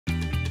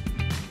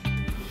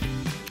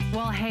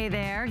Well, hey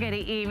there, good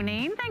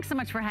evening. Thanks so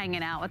much for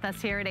hanging out with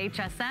us here at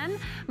HSN.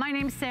 My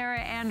name's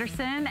Sarah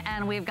Anderson,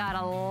 and we've got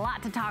a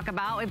lot to talk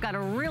about. We've got a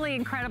really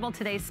incredible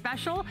today's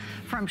special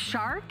from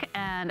Shark,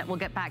 and we'll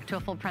get back to a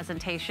full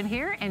presentation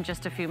here in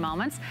just a few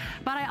moments.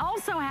 But I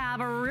also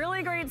have a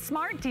really great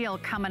smart deal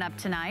coming up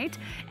tonight,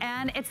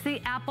 and it's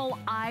the Apple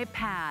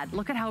iPad.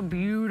 Look at how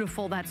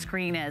beautiful that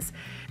screen is.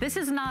 This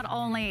is not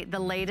only the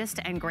latest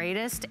and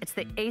greatest, it's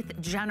the 8th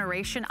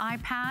generation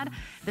iPad.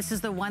 This is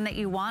the one that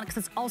you want because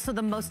it's also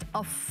the most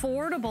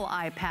affordable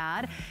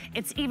iPad.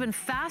 It's even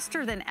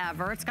faster than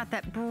ever. It's got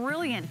that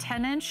brilliant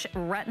 10-inch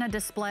Retina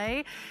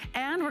display,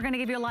 and we're gonna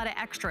give you a lot of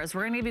extras.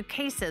 We're gonna give you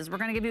cases, we're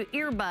gonna give you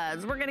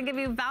earbuds, we're gonna give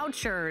you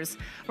vouchers,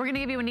 we're gonna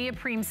give you a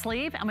neoprene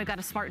sleeve, and we've got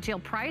a smart deal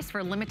price for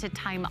a limited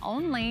time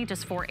only,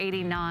 just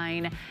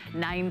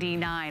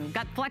 $489.99.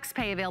 Got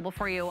FlexPay available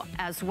for you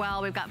as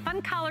well. We've got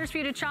fun colors for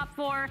you to shop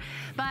for,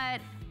 but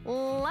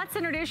let's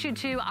introduce you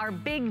to our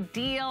big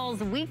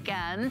deals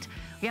weekend.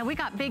 Yeah, we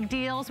got big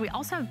deals. We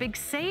also have big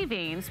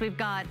savings. We've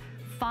got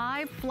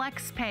 5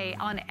 flex pay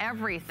on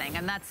everything,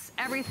 and that's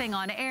everything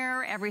on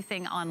air,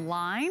 everything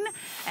online,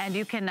 and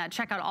you can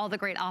check out all the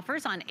great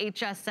offers on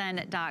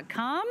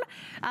hsn.com.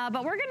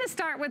 But we're gonna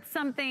start with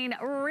something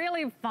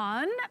really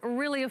fun,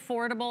 really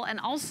affordable, and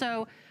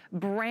also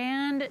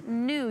brand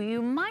new.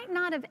 You might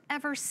not have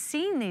ever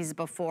seen these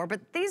before, but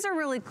these are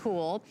really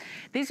cool.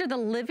 These are the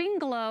Living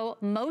Glow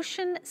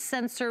motion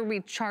sensor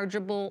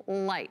rechargeable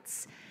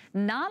lights.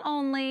 Not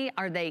only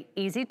are they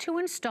easy to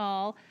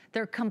install,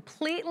 they're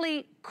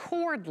completely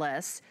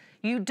cordless.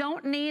 You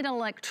don't need an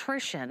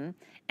electrician.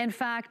 In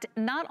fact,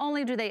 not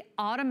only do they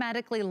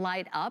automatically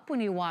light up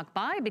when you walk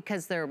by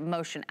because they're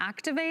motion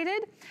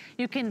activated,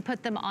 you can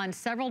put them on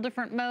several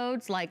different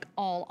modes like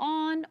all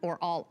on or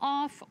all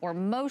off or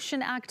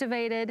motion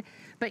activated,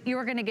 but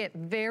you're gonna get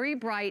very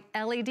bright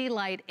LED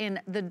light in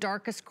the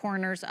darkest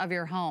corners of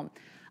your home.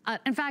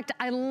 In fact,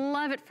 I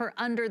love it for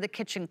under the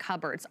kitchen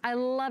cupboards. I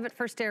love it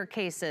for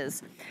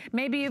staircases.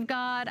 Maybe you've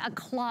got a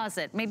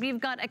closet, maybe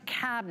you've got a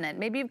cabinet,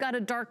 maybe you've got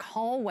a dark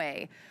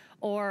hallway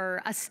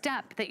or a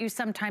step that you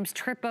sometimes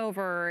trip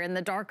over in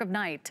the dark of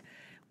night.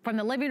 From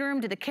the living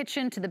room to the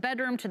kitchen to the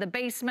bedroom to the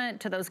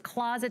basement to those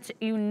closets,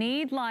 you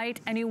need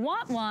light, and you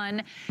want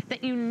one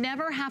that you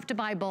never have to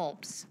buy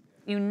bulbs.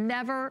 You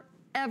never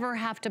ever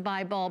have to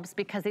buy bulbs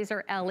because these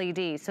are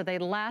LEDs, so they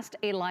last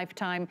a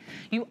lifetime.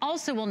 You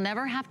also will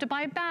never have to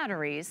buy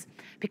batteries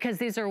because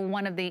these are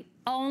one of the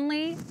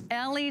only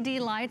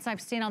LED lights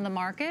I've seen on the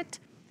market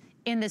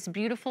in this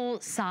beautiful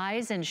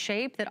size and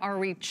shape that are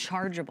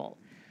rechargeable.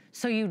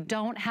 So you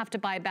don't have to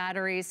buy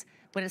batteries.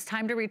 When it's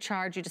time to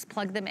recharge, you just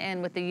plug them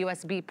in with the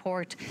USB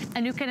port,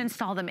 and you can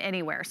install them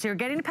anywhere. So you're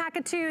getting a pack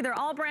of 2. They're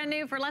all brand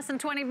new for less than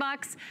 20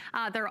 bucks.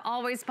 They're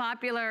always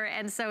popular,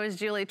 and so is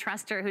Julie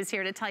Truster, who's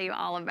here to tell you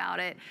all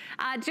about it.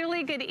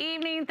 Julie, good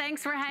evening.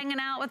 Thanks for hanging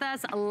out with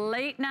us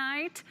late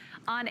night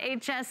on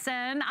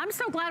HSN. I'm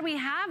so glad we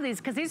have these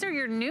because these are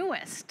your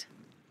newest.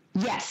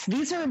 Yes,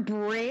 these are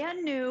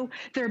brand new.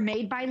 They're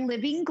made by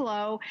Living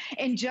Glow.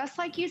 And just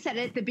like you said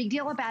it, the big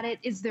deal about it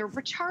is they're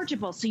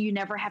rechargeable, so you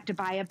never have to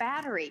buy a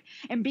battery.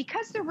 And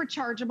because they're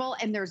rechargeable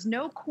and there's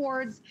no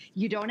cords,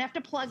 you don't have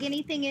to plug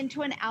anything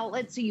into an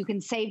outlet, so you can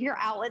save your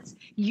outlets.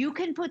 You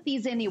can put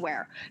these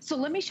anywhere. So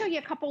let me show you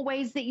a couple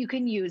ways that you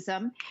can use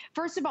them.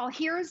 First of all,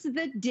 here's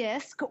the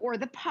disc or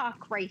the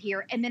puck right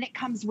here, and then it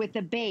comes with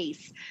a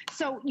base.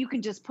 So you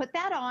can just put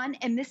that on,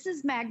 and this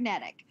is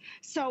magnetic.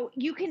 So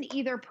you can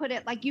either put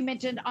it, like you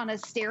mentioned, on a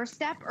stair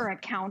step or a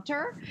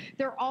counter.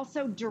 They're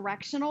also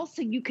directional,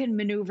 so you can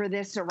maneuver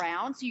this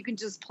around. So you can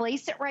just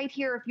place it right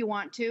here if you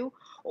want to,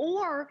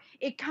 or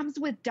it comes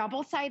with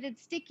double-sided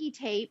sticky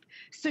tape,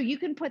 so you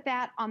can put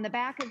that on the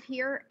back of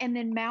here and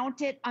then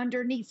mount it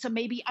underneath, so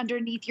maybe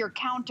underneath your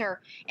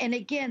counter. And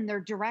again, they're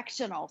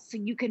directional, so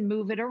you can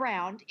move it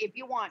around if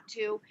you want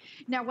to.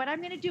 Now, what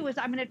I'm gonna do is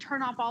I'm gonna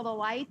turn off all the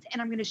lights, and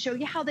I'm gonna show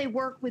you how they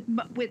work with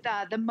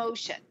the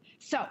motion.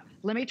 So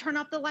let me turn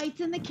off the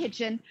lights in the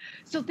kitchen.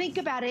 So think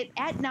about it,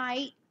 at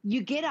night,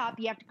 you get up,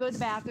 you have to go to the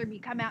bathroom, you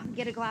come out and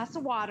get a glass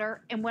of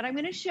water. And what I'm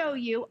gonna show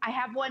you, I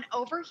have one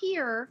over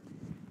here,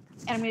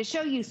 and I'm gonna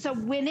show you. So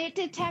when it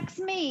detects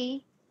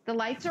me, the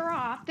lights are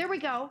off. There we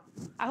go.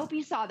 I hope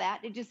you saw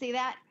that. Did you see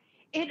that?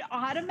 It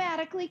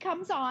automatically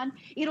comes on.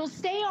 It'll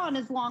stay on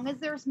as long as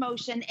there's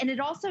motion, and it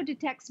also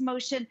detects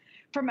motion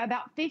from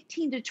about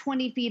 15 to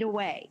 20 feet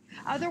away.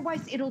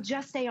 Otherwise, it'll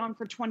just stay on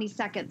for 20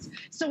 seconds.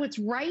 So it's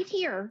right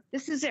here.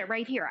 This is it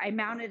right here. I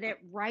mounted it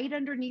right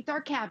underneath our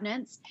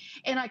cabinets,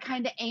 and I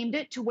kind of aimed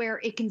it to where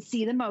it can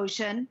see the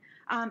motion.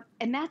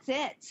 And that's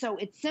it. So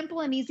it's simple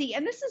and easy.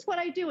 And this is what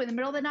I do in the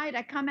middle of the night.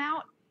 I come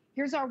out,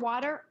 here's our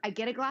water. I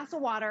get a glass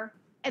of water.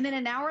 And then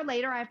an hour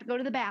later, I have to go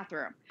to the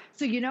bathroom.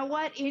 So you know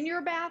what? In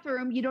your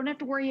bathroom, you don't have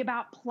to worry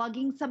about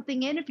plugging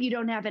something in if you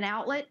don't have an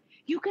outlet.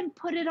 You can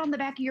put it on the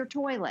back of your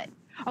toilet.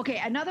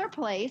 Okay, another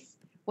place,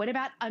 what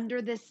about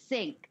under the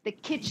sink, the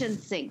kitchen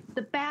sink,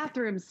 the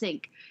bathroom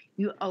sink?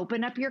 You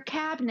open up your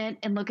cabinet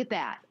and look at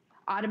that.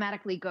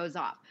 Automatically goes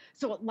off.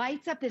 So it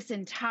lights up this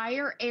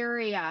entire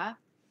area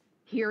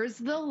Here's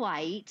the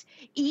light.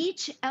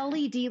 Each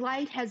LED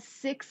light has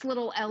 6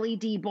 little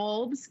LED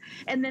bulbs,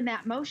 and then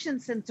that motion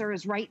sensor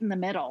is right in the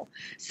middle.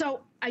 So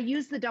I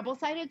use the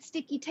double-sided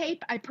sticky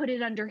tape. I put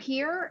it under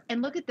here,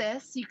 and look at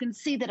this. You can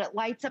see that it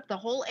lights up the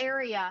whole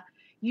area.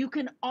 You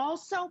can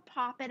also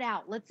pop it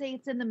out. Let's say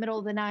it's in the middle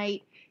of the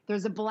night.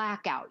 There's a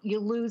blackout. You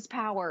lose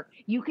power.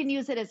 You can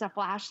use it as a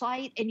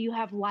flashlight, and you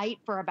have light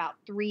for about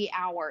 3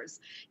 hours.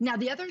 Now,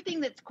 the other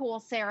thing that's cool,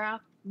 Sarah,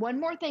 one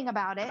more thing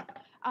about it.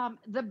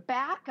 The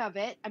back of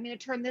it, I'm going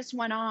to turn this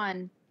one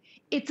on.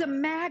 It's a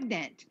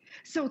magnet.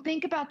 So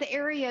think about the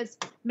areas.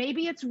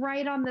 Maybe it's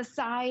right on the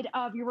side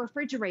of your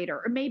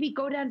refrigerator, or maybe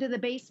go down to the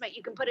basement.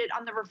 You can put it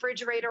on the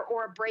refrigerator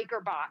or a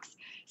breaker box.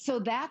 So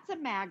that's a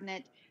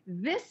magnet.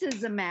 This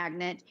is a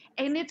magnet,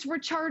 and it's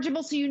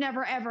rechargeable, so you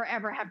never, ever,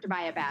 ever have to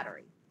buy a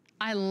battery.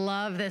 I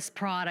love this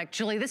product.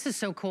 Julie, this is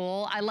so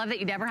cool. I love that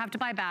you never have to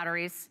buy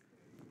batteries.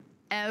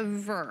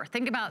 Ever.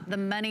 Think about the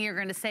money you're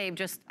gonna save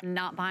just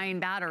not buying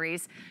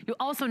batteries. You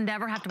also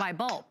never have to buy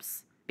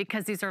bulbs,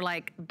 because these are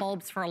like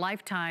bulbs for a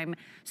lifetime.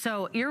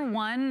 So your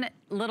one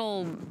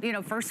little,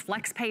 first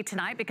flex pay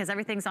tonight, because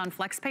everything's on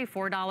flex pay,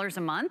 $4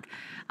 a month.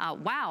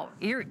 Wow,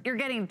 you're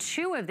getting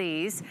 2 of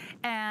these,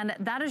 and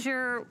that is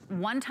your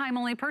one-time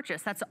only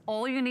purchase. That's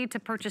all you need to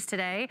purchase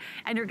today,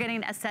 and you're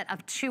getting a set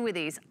of 2 of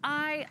these.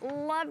 I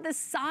love the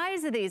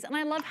size of these, and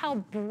I love how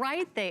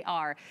bright they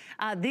are.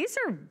 These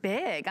are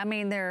big. I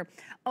mean, they're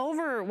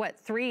over,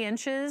 3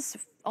 inches,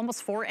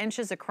 almost 4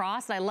 inches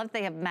across. And I love that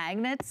they have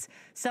magnets,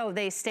 so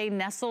they stay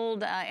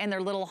nestled in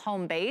their little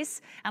home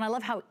base. And I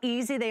love how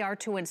easy they are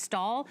to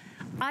install.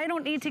 I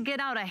don't need to get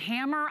out a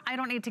hammer. I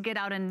don't need to get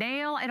out a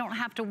nail. I don't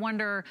have to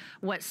wonder,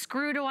 what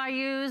screw do I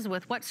use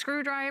with what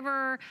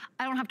screwdriver?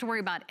 I don't have to worry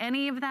about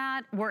any of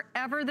that.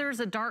 Wherever there's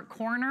a dark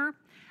corner,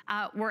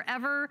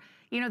 wherever,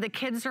 the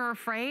kids are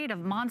afraid of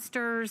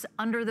monsters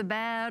under the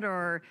bed,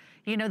 or,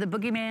 the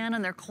boogeyman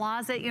in their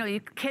closet,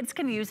 kids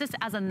can use this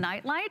as a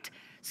nightlight.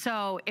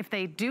 So if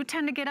they do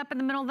tend to get up in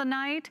the middle of the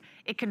night,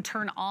 it can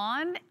turn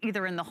on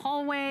either in the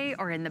hallway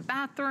or in the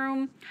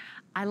bathroom.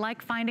 I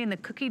like finding the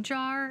cookie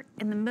jar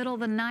in the middle of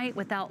the night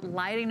without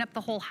lighting up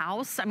the whole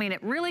house. I mean,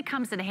 it really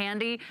comes in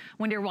handy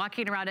when you're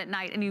walking around at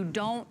night and you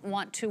don't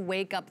want to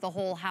wake up the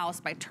whole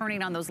house by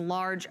turning on those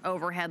large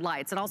overhead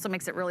lights. It also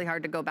makes it really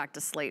hard to go back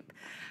to sleep.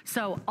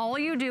 So all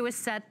you do is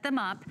set them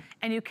up,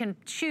 and you can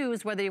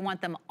choose whether you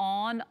want them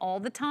on all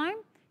the time,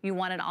 you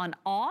want it on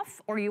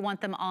off, or you want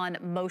them on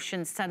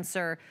motion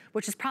sensor,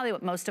 which is probably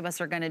what most of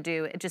us are gonna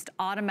do. It just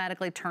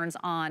automatically turns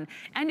on.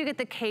 And you get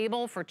the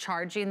cable for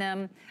charging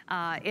them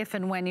if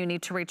and when you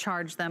need to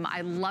recharge them. I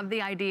love the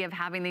idea of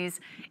having these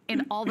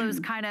in all those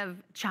kind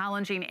of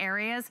challenging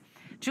areas.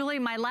 Julie,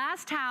 my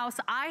last house,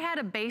 I had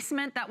a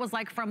basement that was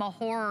like from a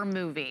horror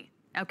movie.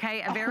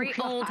 Okay, a very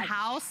old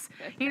house.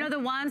 You know, the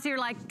ones you're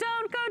like,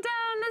 don't go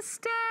down the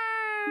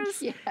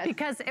stairs. Yes.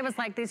 Because it was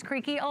like these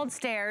creaky old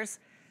stairs.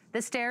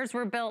 The stairs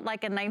were built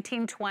like in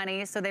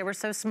 1920, so they were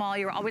so small,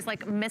 you were always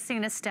like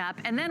missing a step.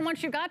 And then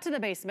once you got to the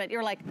basement,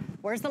 you're like,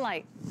 where's the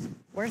light?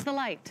 Where's the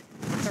light?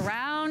 It's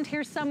around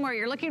here somewhere.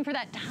 You're looking for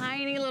that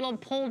tiny little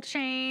pull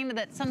chain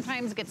that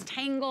sometimes gets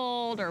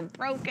tangled or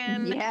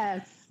broken.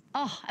 Yes.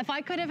 Oh, if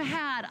I could have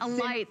had a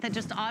light that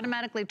just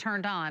automatically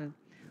turned on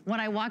when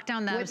I walked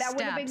down those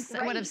steps,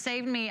 it would have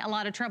saved me a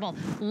lot of trouble.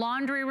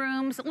 Laundry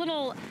rooms,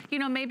 little,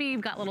 maybe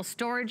you've got little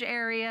storage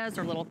areas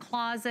or little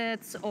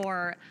closets,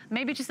 or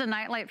maybe just a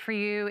nightlight for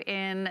you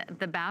in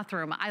the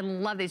bathroom. I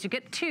love these. You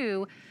get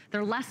 2.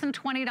 They're less than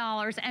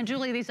 $20. And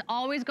Julie, these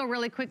always go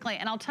really quickly.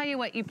 And I'll tell you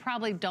what you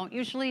probably don't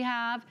usually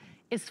have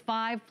is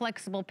 5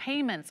 flexible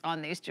payments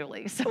on these,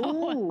 Julie. So,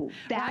 ooh,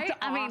 that's right?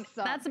 awesome. I mean,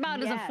 that's about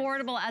as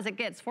affordable as it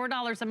gets.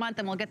 $4 a month,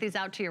 and we'll get these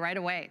out to you right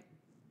away.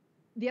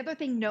 The other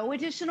thing, no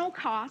additional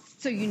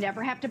cost, so you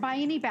never have to buy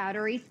any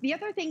batteries. The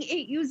other thing,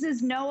 it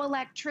uses no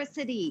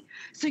electricity,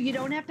 so you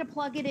don't have to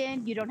plug it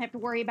in. You don't have to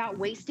worry about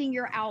wasting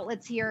your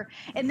outlets here.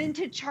 And then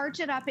to charge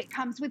it up, it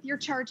comes with your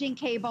charging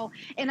cable.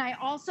 And I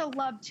also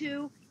love,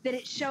 too, that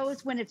it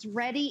shows when it's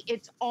ready,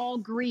 it's all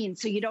green,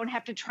 so you don't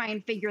have to try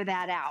and figure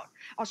that out.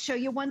 I'll show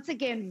you once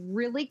again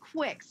really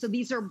quick. So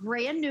these are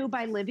brand new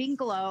by Living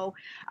Glow.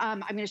 I'm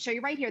going to show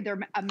you right here.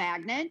 They're a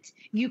magnet.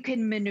 You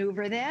can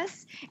maneuver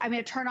this. I'm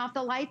going to turn off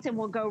the lights, and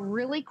we'll go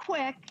really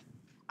quick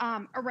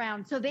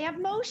around. So they have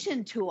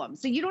motion to them.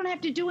 So you don't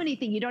have to do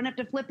anything. You don't have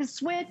to flip a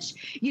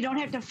switch. You don't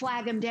have to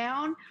flag them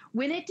down.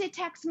 When it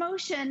detects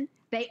motion,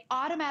 they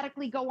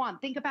automatically go on.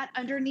 Think about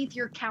underneath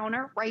your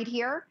counter right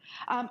here.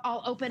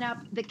 I'll open up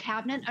the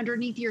cabinet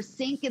underneath your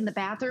sink in the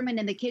bathroom and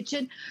in the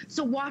kitchen.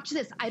 So watch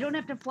this. I don't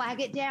have to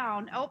flag it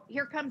down. Oh,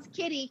 here comes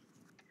Kitty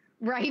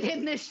right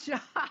in the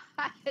shot.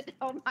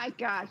 Oh my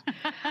gosh.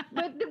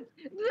 But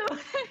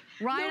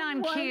right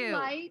on cue.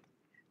 Light,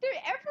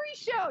 every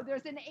show,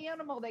 there's an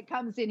animal that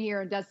comes in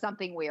here and does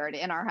something weird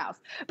in our house.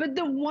 But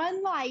the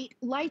one light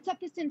lights up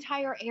this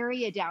entire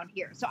area down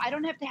here. So I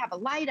don't have to have a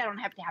light. I don't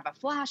have to have a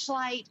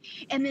flashlight.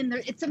 And then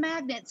it's a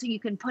magnet, so you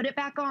can put it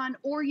back on,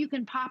 or you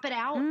can pop it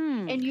out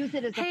and use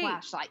it as a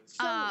flashlight.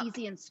 So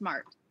easy and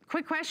smart.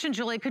 Quick question,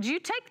 Julie. Could you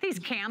take these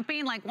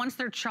camping, like once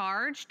they're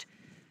charged?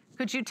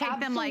 Could you take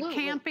them like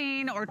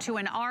camping or to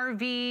an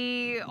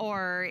RV,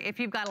 or if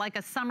you've got like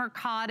a summer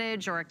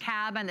cottage or a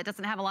cabin that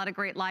doesn't have a lot of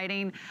great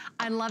lighting?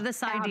 I love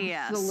this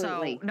idea.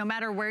 Absolutely. So no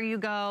matter where you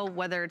go,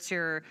 whether it's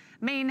your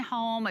main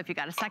home, if you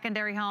got a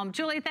secondary home.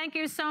 Julie, thank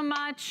you so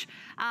much.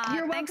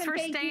 You're welcome. Thanks for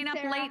staying up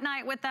late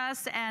night with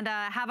us, and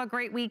have a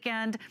great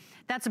weekend.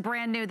 That's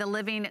brand new, the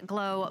Living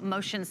Glow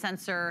motion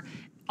sensor.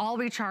 All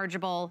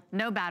rechargeable,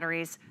 no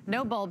batteries,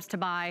 no bulbs to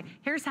buy.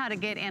 Here's how to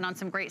get in on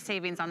some great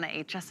savings on the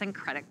HSN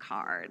credit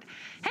card.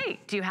 Hey,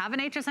 do you have an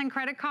HSN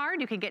credit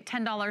card? You can get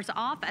 $10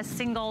 off a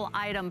single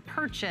item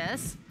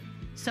purchase.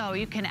 So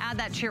you can add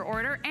that to your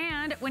order.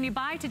 And when you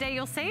buy today,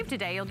 you'll save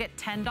today. You'll get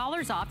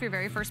 $10 off your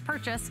very first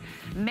purchase.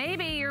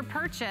 Maybe your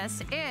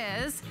purchase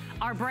is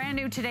our brand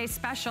new Today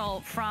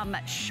Special from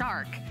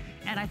Shark.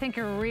 And I think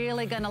you're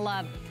really gonna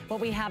love what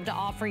we have to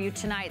offer you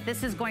tonight.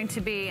 This is going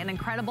to be an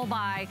incredible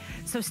buy.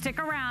 So stick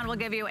around, we'll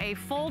give you a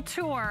full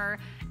tour.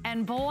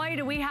 And boy,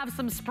 do we have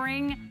some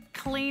spring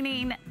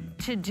cleaning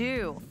to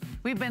do.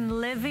 We've been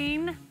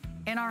living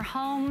in our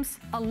homes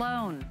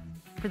alone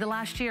for the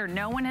last year.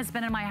 No one has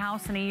been in my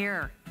house in a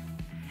year.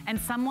 And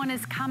someone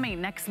is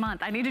coming next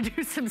month. I need to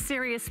do some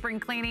serious spring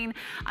cleaning.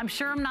 I'm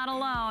sure I'm not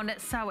alone.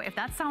 So if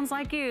that sounds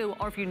like you,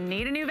 or if you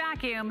need a new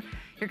vacuum,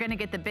 you're gonna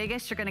get the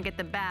biggest, you're gonna get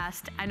the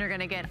best, and you're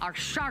gonna get our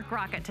Shark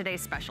Rocket Today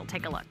Special.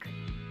 Take a look.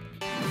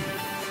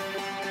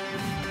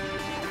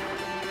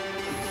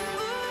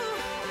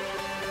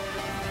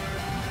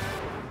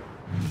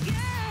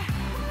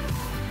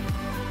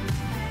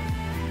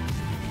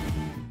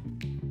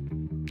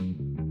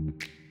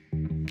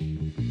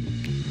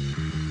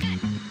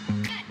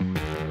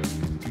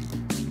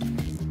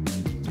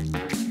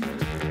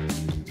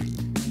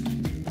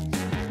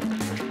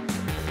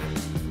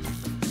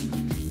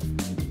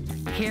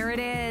 Here it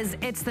is.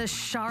 It's the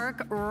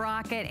Shark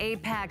Rocket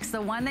Apex,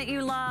 the one that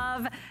you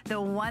love,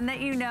 the one that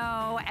you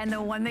know, and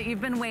the one that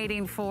you've been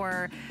waiting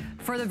for.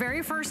 For the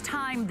very first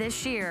time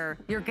this year,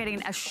 you're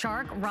getting a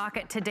Shark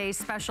Rocket Today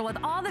Special with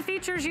all the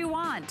features you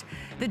want.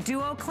 The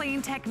Duo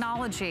Clean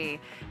technology,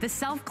 the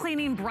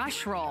self-cleaning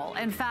brush roll.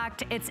 In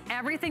fact, it's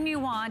everything you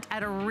want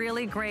at a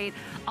really great,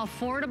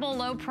 affordable,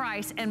 low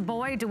price. And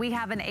boy, do we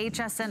have an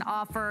HSN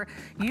offer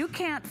you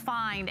can't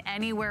find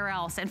anywhere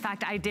else. In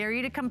fact, I dare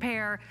you to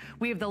compare.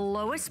 We have the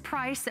lowest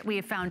price that we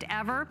have found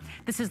ever.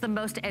 This is the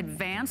most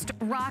advanced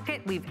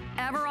rocket we've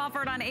ever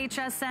offered on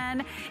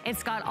HSN.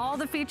 It's got all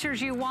the features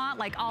you want,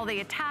 like all the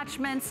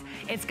attachments.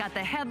 It's got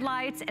the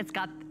headlights. It's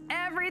got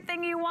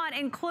everything you want,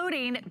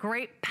 including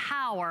great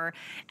power.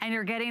 And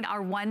you're getting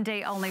our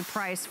one-day only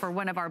price for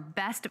one of our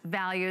best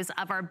values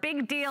of our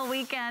big deal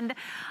weekend.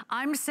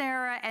 I'm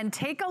Sarah, and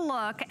take a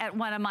look at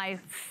one of my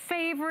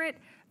favorite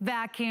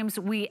vacuums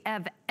we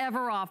have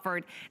ever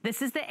offered.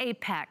 This is the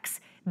Apex.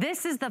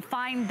 This is the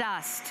fine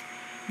dust.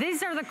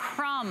 These are the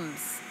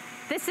crumbs.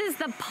 This is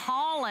the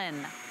pollen.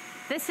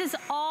 This is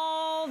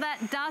all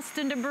that dust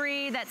and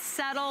debris that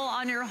settle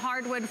on your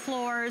hardwood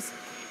floors,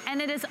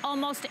 and it is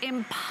almost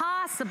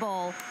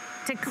impossible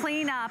to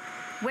clean up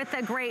with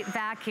a great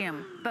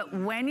vacuum. But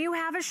when you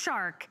have a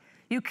Shark,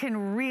 you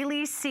can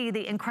really see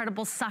the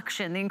incredible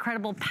suction, the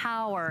incredible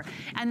power,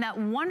 and that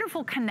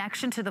wonderful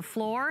connection to the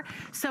floor.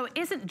 So it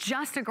isn't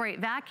just a great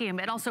vacuum,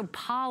 it also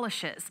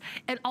polishes.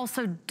 It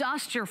also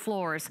dusts your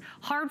floors,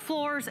 hard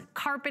floors,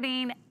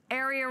 carpeting,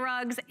 area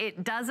rugs,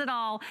 it does it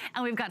all.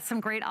 And we've got some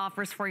great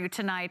offers for you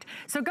tonight.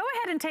 So go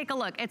ahead and take a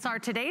look. It's our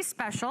Today's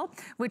Special,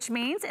 which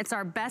means it's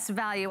our best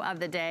value of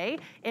the day.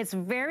 It's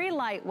very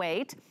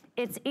lightweight.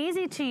 It's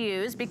easy to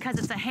use because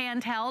it's a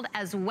handheld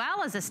as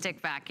well as a stick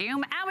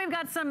vacuum. And we've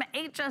got some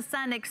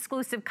HSN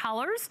exclusive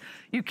colors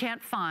you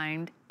can't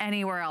find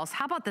anywhere else.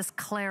 How about this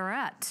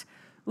claret?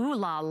 Ooh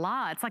la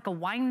la, it's like a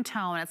wine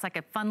tone. It's like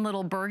a fun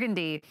little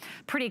burgundy,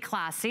 pretty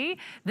classy.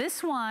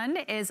 This one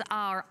is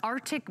our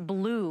Arctic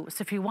Blue.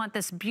 So if you want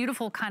this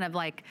beautiful kind of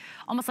like,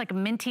 almost like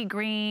minty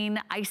green,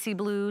 icy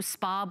blue,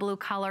 spa blue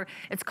color,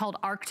 it's called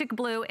Arctic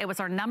Blue. It was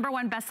our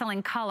 #1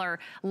 best-selling color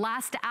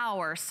last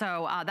hour.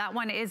 So that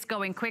one is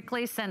going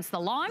quickly since the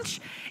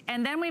launch.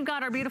 And then we've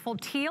got our beautiful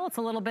teal. It's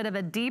a little bit of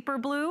a deeper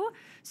blue.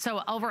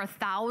 So over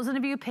 1,000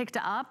 of you picked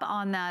up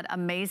on that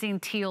amazing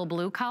teal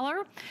blue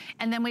color.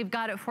 And then we've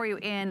got it for you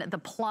in the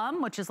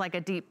plum, which is like a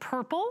deep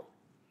purple.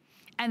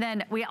 And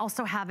then we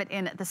also have it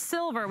in the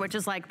silver, which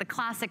is like the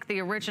classic,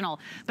 the original.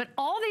 But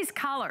all these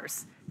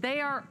colors,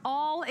 they are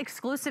all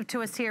exclusive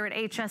to us here at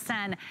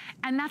HSN.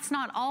 And that's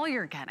not all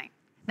you're getting.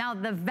 Now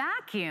the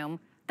vacuum,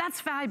 that's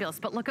fabulous,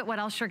 but look at what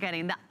else you're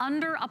getting. The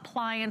under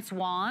appliance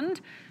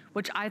wand,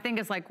 which I think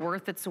is like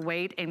worth its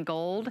weight in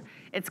gold.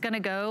 It's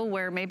gonna go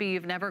where maybe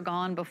you've never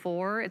gone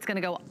before. It's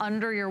gonna go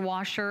under your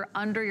washer,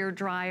 under your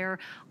dryer,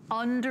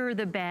 under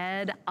the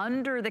bed,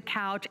 under the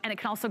couch, and it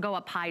can also go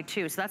up high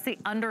too. So that's the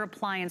under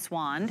appliance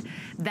wand.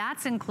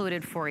 That's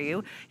included for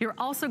you. You're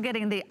also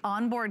getting the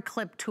onboard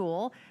clip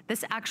tool.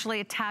 This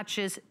actually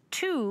attaches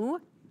to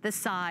the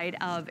side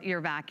of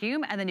your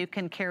vacuum, and then you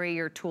can carry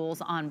your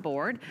tools on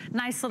board.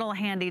 Nice little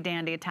handy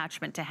dandy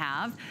attachment to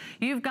have.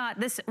 You've got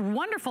this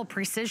wonderful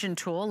precision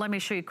tool. Let me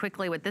show you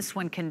quickly what this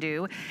one can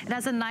do. It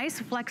has a nice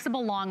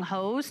flexible long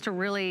hose to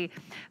really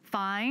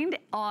find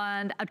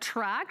and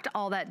attract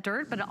all that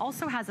dirt, but it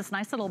also has this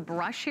nice little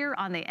brush here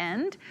on the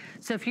end.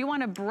 So if you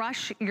want to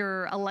brush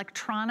your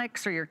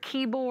electronics or your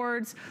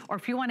keyboards, or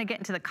if you want to get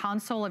into the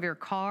console of your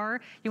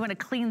car, you want to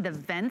clean the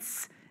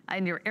vents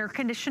and your air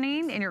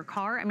conditioning in your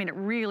car, I mean, it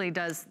really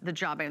does the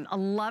job. I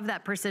love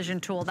that precision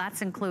tool,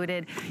 that's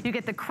included. You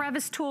get the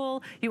crevice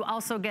tool, you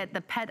also get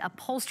the pet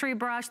upholstery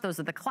brush, those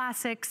are the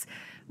classics.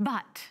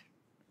 But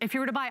if you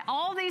were to buy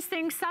all these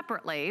things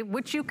separately,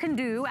 which you can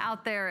do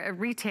out there at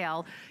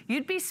retail,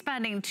 you'd be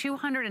spending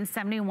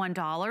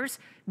 $271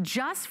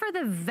 just for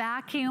the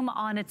vacuum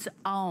on its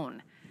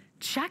own.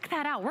 Check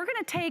that out. We're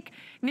gonna take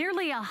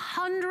nearly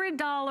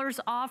 $100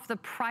 off the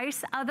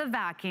price of the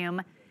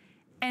vacuum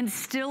and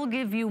still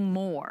give you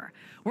more.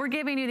 We're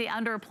giving you the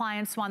under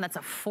appliance one, that's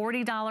a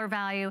 $40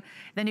 value.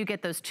 Then you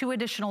get those 2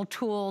 additional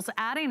tools,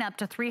 adding up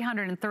to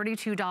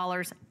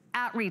 $332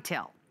 at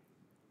retail.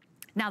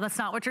 Now that's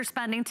not what you're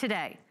spending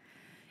today.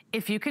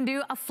 If you can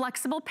do a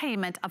flexible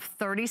payment of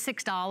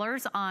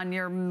 $36 on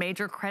your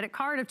major credit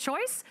card of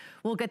choice,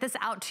 we'll get this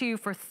out to you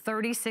for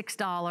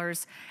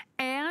 $36.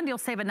 And you'll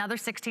save another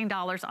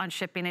 $16 on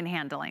shipping and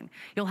handling.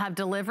 You'll have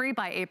delivery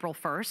by April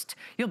 1st.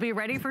 You'll be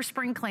ready for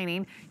spring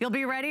cleaning. You'll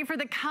be ready for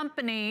the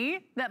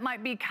company that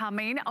might be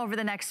coming over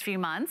the next few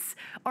months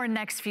or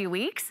next few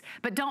weeks.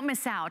 But don't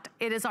miss out.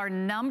 It is our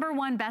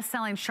 #1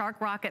 best-selling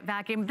Shark Rocket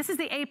vacuum. This is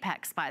the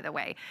Apex, by the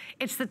way.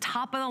 It's the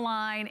top of the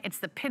line. It's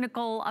the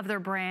pinnacle of their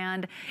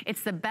brand.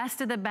 It's the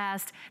best of the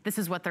best. This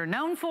is what they're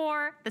known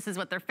for. This is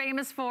what they're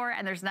famous for.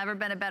 And there's never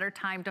been a better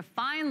time to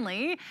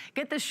finally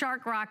get the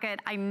Shark Rocket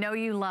I know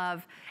you love.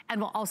 And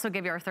we'll also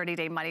give you our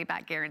 30-day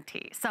money-back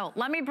guarantee. So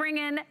let me bring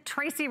in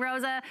Tracy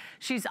Rosa.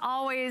 She's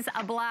always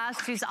a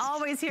blast. She's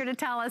always here to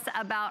tell us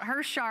about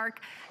her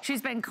Shark.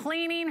 She's been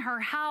cleaning her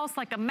house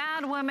like a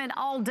mad woman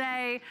all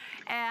day.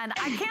 And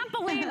I can't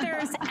believe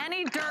there's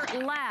any dirt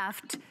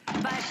left.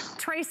 But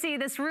Tracy,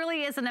 this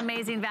really is an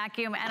amazing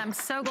vacuum. And I'm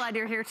so glad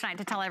you're here tonight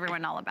to tell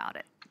everyone all about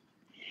it.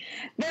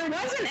 There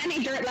wasn't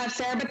any dirt left,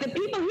 Sarah, but the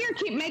people here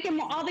keep making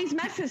all these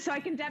messes so I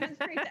can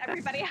demonstrate to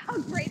everybody how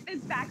great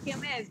this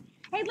vacuum is.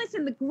 Hey,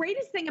 listen, the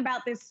greatest thing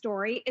about this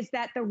story is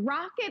that the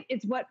Rocket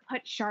is what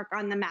put Shark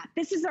on the map.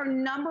 This is our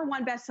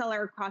 #1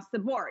 bestseller across the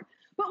board.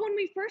 But when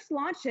we first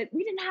launched it,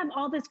 we didn't have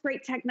all this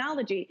great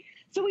technology.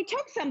 So we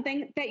took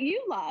something that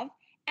you love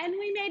and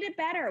we made it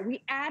better.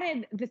 We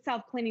added the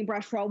self-cleaning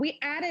brush roll. We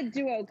added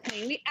Duo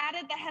Clean. We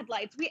added the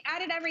headlights. We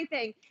added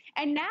everything.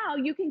 And now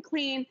you can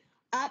clean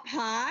up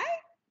high,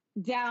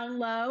 down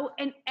low,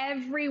 and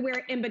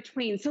everywhere in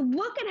between. So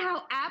look at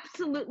how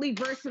absolutely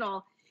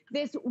versatile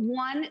this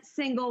one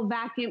single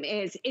vacuum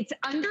is. It's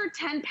under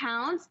 10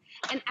 pounds,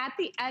 and at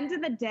the end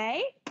of the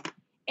day,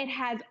 it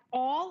has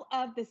all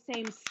of the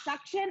same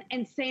suction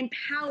and same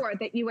power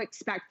that you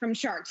expect from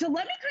Shark. So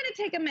let me kind of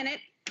take a minute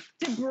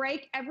to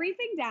break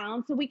everything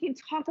down so we can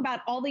talk about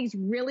all these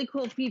really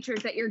cool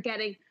features that you're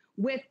getting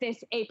with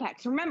this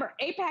Apex. Remember,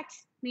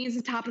 Apex means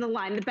the top of the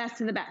line, the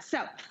best of the best.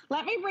 So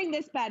let me bring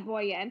this bad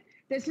boy in.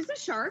 This is a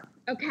Shark,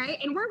 okay?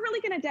 And we're really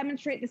gonna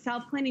demonstrate the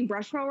self-cleaning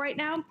brush roll right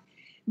now.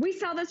 We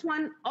sell this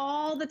one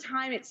all the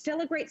time. It's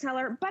still a great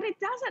seller, but it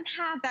doesn't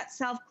have that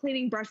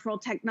self-cleaning brush roll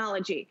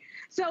technology.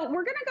 So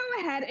we're gonna go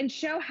ahead and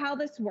show how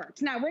this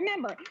works. Now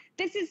remember,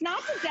 this is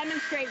not to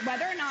demonstrate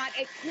whether or not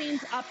it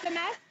cleans up the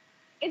mess.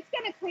 It's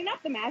gonna clean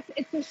up the mess.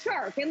 It's a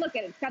Shark, and look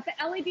at it. It's got the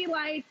LED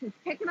lights. It's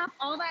picking up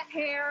all that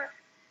hair.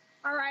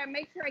 All right,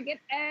 make sure I get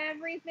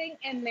everything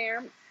in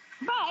there.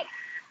 But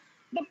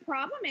the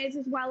problem is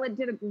while it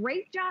did a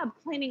great job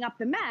cleaning up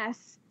the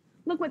mess,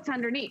 look what's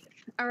underneath,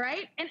 all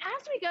right? And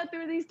as we go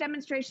through these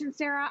demonstrations,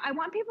 Sarah, I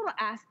want people to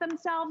ask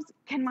themselves,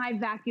 can my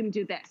vacuum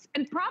do this?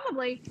 And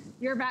probably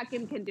your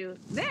vacuum can do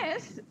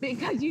this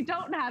because you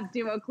don't have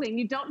Duo Clean.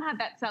 You don't have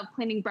that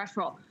self-cleaning brush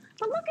roll.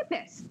 But look at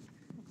this.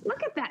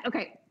 Look at that.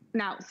 Okay,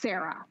 now,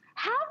 Sarah,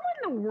 how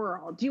in the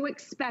world do you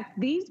expect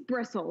these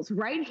bristles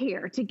right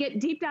here to get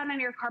deep down in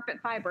your carpet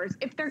fibers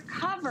if they're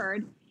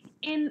covered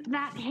in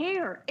that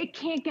hair? It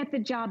can't get the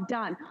job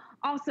done.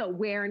 Also,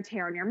 wear and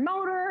tear on your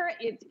motor.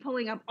 It's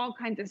pulling up all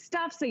kinds of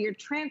stuff, so you're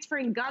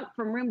transferring gunk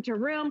from room to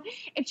room.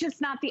 It's just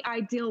not the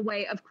ideal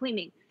way of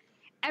cleaning.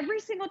 Every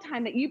single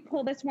time that you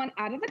pull this one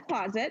out of the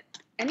closet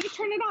and you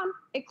turn it on,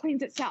 it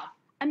cleans itself.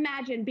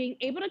 Imagine being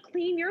able to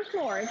clean your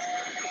floors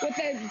with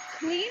a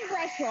clean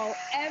brush roll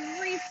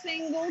every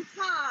single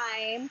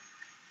time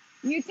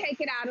you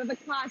take it out of the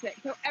closet.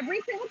 So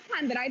every single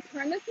time that I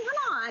turn this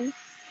one on,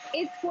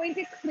 it's going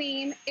to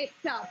clean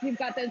itself. You've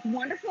got those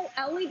wonderful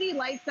LED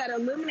lights that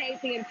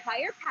illuminate the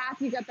entire path.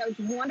 You've got those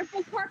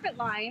wonderful carpet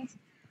lines.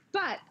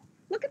 But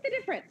look at the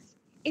difference.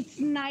 It's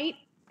night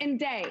and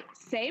day.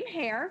 Same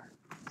hair,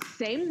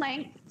 same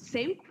length,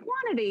 same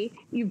quantity.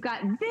 You've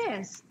got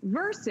this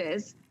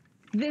versus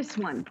this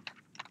one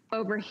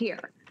over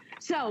here.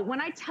 So when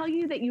I tell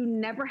you that you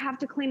never have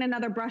to clean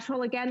another brush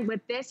roll again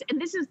with this,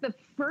 and this is the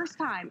first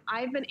time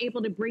I've been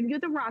able to bring you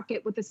the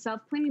Rocket with the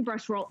self-cleaning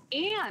brush roll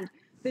and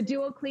the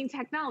Duo Clean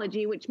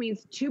technology, which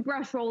means 2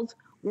 brush rolls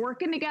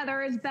working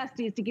together as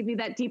besties to give you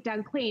that deep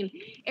down clean.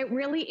 It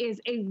really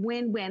is a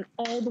win-win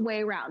all the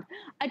way around.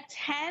 A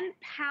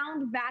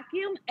 10-pound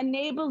vacuum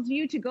enables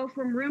you to go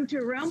from room to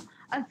room.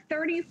 A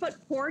 30-foot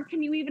cord,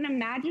 can you even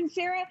imagine,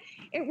 Sarah?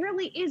 It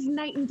really is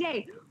night and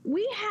day.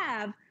 We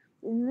have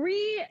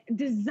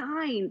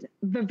redesigned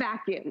the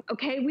vacuum,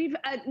 okay? We've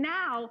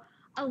now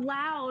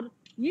allowed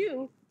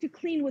you to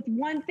clean with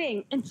one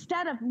thing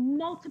instead of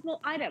multiple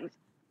items.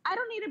 I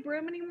don't need a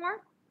broom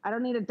anymore. I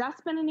don't need a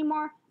dustbin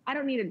anymore. I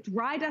don't need a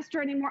dry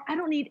duster anymore. I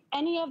don't need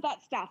any of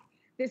that stuff.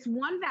 This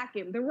one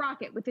vacuum, the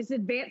Rocket, with this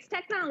advanced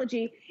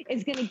technology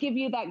is gonna give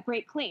you that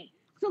great clean.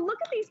 So look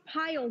at these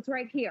piles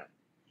right here.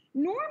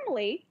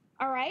 Normally,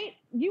 all right,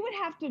 you would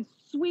have to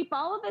sweep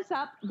all of this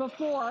up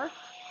before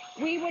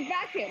we would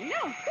vacuum. No,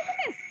 look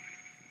at this.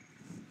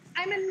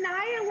 I'm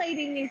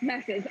annihilating these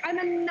messes. I'm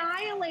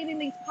annihilating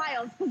these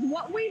piles because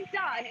what we've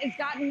done is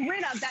gotten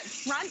rid of that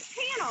front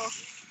panel,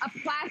 a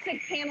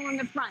plastic panel in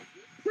the front.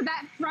 So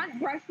that front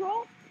brush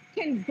roll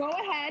can go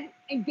ahead,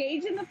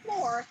 engage in the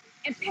floor,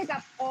 and pick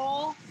up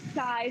all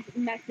size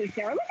messes,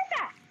 Sarah. Look at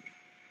that.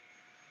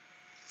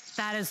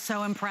 That is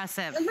so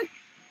impressive. Look,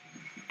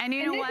 and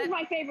you know what? This is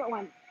my favorite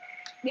one.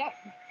 Yep.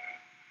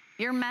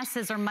 Your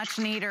messes are much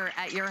neater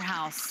at your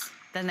house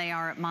than they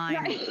are at mine.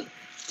 Right.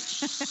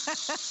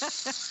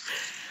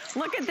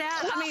 Look at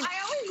that. Well, I mean, I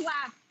always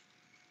laugh.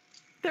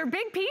 They're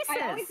big pieces.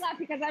 I always laugh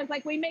because I was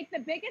like, we make the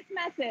biggest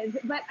messes,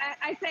 but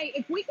I say,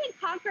 if we can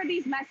conquer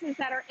these messes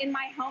that are in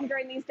my home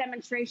during these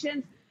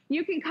demonstrations,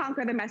 you can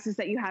conquer the messes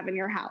that you have in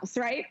your house,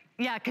 right?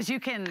 Yeah, because you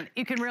can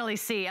really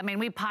see. I mean,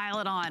 we pile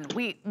it on.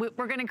 We're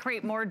going to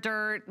create more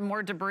dirt,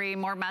 more debris,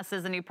 more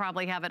messes than you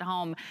probably have at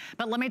home.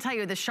 But let me tell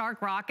you, the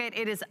Shark Rocket,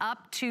 it is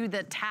up to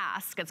the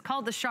task. It's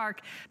called the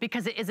Shark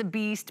because it is a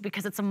beast,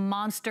 because it's a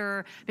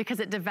monster, because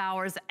it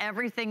devours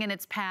everything in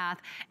its path.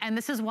 And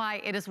this is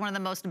why it is one of the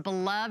most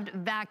beloved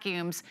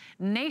vacuums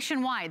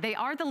nationwide. They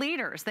are the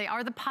leaders. They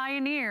are the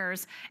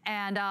pioneers.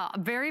 And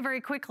very, very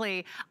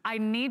quickly, I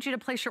need you to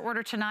place your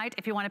order tonight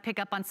if you want to pick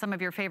up on some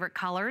of your favorite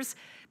colors,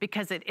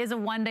 because it is a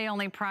one-day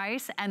only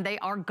price and they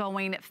are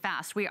going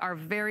fast. We are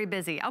very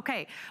busy.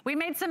 Okay, we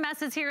made some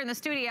messes here in the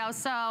studio,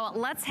 so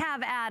let's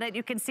have at it.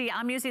 You can see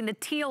I'm using the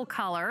teal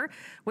color,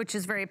 which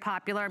is very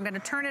popular. I'm gonna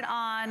turn it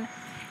on,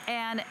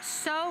 and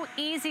so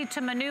easy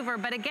to maneuver.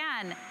 But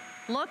again,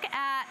 look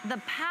at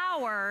the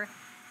power.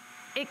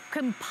 It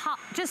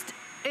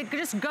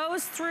just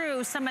goes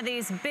through some of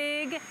these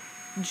big,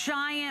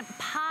 giant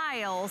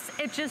piles.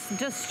 It just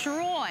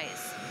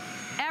destroys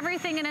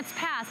everything in its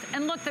path.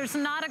 And look, there's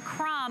not a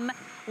crumb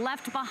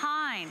left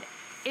behind.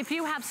 If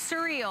you have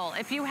cereal,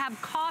 if you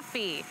have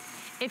coffee,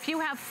 if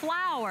you have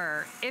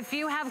flour, if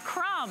you have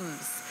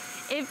crumbs,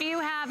 if you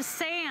have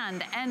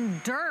sand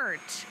and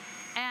dirt,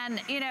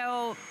 and you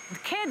know,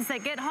 kids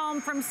that get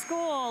home from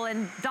school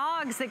and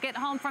dogs that get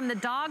home from the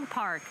dog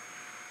park,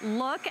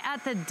 look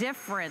at the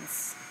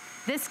difference.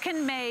 This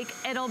can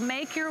it'll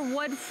make your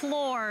wood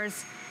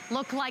floors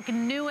look like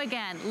new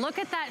again. Look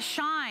at that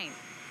shine.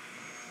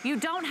 You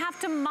don't have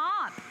to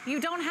mop. You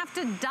don't have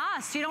to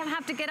dust. You don't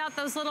have to get out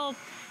those little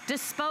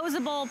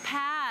disposable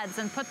pads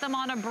and put them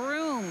on a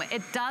broom.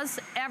 It does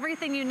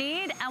everything you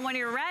need. And when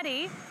you're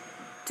ready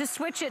to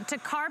switch it to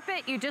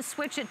carpet, you just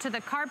switch it to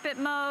the carpet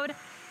mode,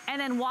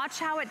 and then watch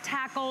how it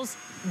tackles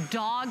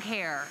dog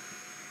hair.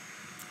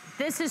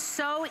 This is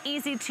so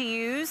easy to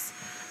use.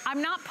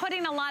 I'm not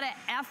putting a lot of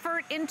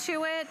effort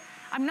into it.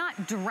 I'm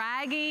not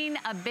dragging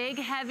a big,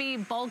 heavy,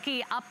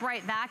 bulky,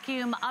 upright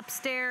vacuum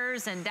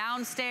upstairs and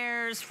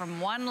downstairs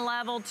from one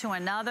level to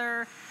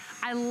another.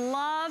 I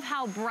love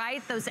how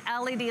bright those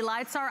LED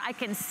lights are. I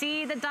can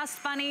see the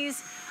dust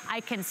bunnies.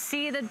 I can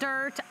see the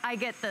dirt. I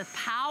get the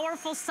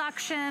powerful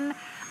suction.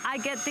 I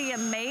get the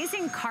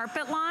amazing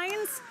carpet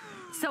lines.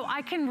 So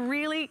I can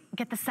really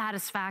get the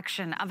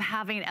satisfaction of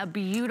having a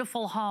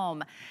beautiful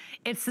home.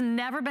 It's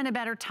never been a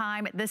better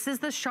time. This is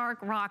the Shark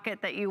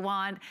Rocket that you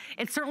want.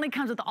 It certainly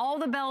comes with all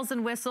the bells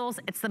and whistles.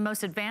 It's the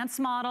most advanced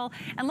model.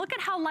 And look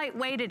at how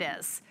lightweight it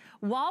is.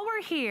 While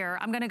we're here,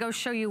 I'm gonna go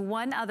show you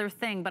one other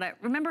thing, but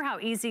remember how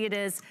easy it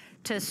is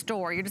to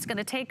store. You're just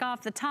gonna take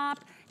off the top,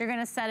 you're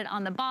gonna set it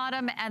on the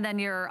bottom, and then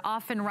you're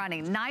off and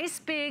running.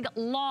 Nice, big,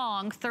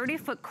 long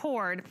 30-foot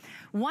cord.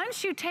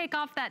 Once you take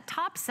off that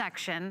top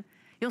section,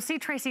 you'll see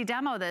Tracy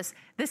demo this.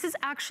 This is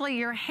actually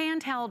your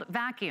handheld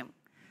vacuum.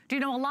 Do you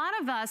know, a lot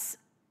of us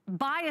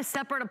buy a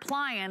separate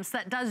appliance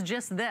that does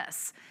just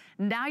this.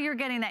 Now you're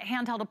getting that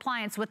handheld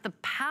appliance with the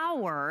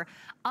power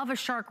of a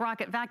Shark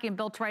Rocket vacuum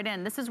built right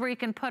in. This is where you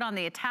can put on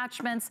the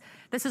attachments.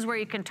 This is where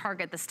you can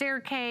target the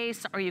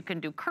staircase, or you can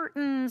do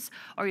curtains,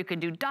 or you can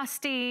do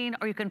dusting,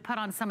 or you can put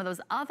on some of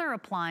those other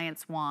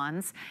appliance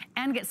wands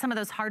and get some of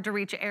those hard to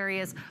reach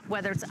areas,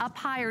 whether it's up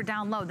high or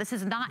down low. This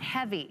is not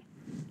heavy.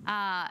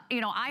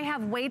 You know, I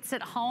have weights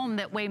at home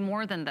that weigh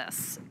more than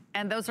this.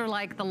 And those are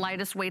like the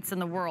lightest weights in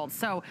the world.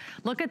 So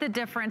look at the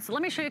difference.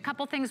 Let me show you a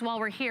couple things while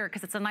we're here,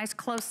 because it's a nice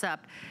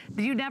close-up.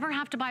 You never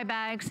have to buy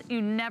bags.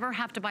 You never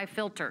have to buy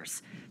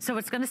filters. So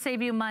it's gonna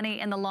save you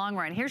money in the long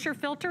run. Here's your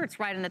filter. It's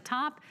right in the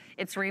top.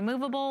 It's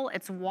removable.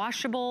 It's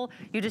washable.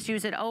 You just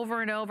use it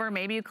over and over.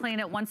 Maybe you clean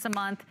it once a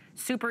month.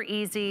 Super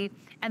easy.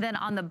 And then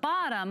on the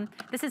bottom,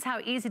 this is how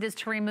easy it is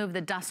to remove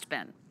the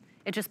dustbin.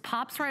 It just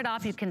pops right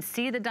off. You can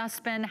see the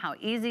dustbin, how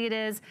easy it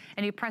is.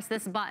 And you press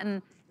this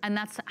button, and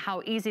that's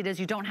how easy it is.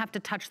 You don't have to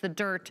touch the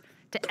dirt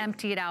to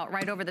empty it out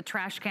right over the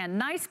trash can.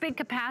 Nice big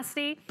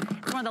capacity.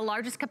 It's one of the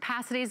largest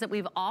capacities that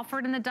we've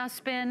offered in the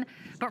dustbin.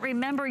 But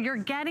remember, you're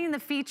getting the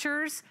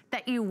features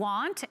that you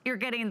want. You're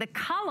getting the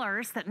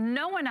colors that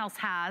no one else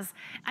has,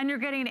 and you're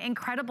getting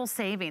incredible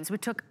savings. We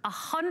took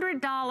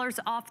 $100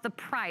 off the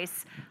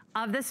price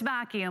of this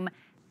vacuum,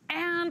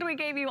 and we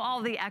gave you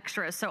all the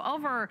extras. So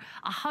over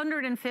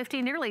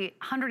 $150, nearly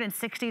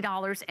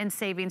 $160 in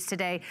savings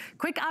today.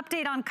 Quick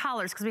update on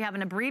colors, because we have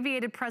an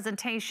abbreviated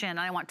presentation, and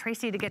I want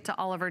Tracy to get to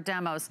all of her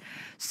demos.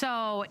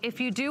 So if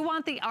you do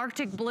want the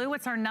Arctic Blue,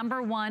 it's our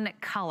 #1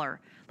 color.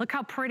 Look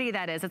how pretty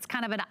that is. It's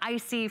kind of an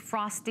icy,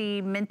 frosty,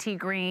 minty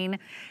green.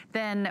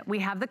 Then we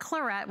have the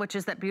Claret, which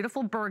is that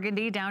beautiful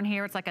burgundy down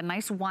here. It's like a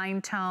nice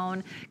wine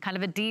tone, kind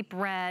of a deep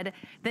red.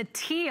 The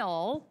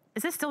teal,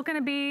 is this still gonna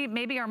be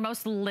maybe our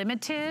most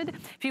limited?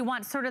 If you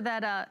want sort of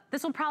that,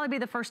 this will probably be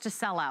the first to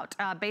sell out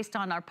based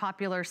on our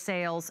popular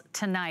sales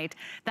tonight.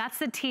 That's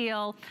the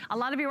teal. A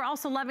lot of you are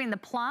also loving the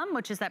plum,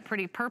 which is that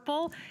pretty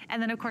purple. And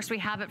then of course we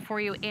have it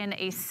for you in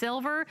a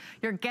silver.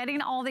 You're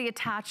getting all the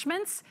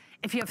attachments.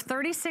 If you have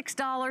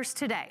 $36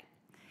 today,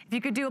 if you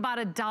could do about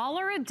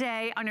 $1 a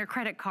day on your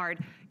credit card,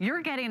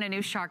 you're getting a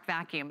new Shark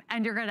vacuum,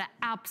 and you're gonna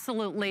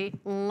absolutely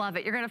love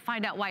it. You're gonna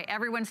find out why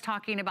everyone's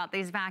talking about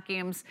these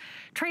vacuums.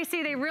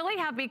 Tracy, they really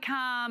have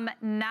become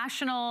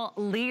national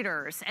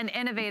leaders and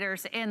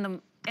innovators in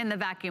the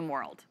vacuum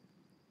world.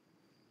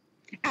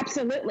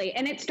 Absolutely,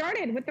 and it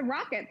started with the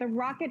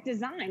rocket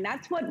design.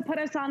 That's what put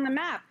us on the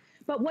map.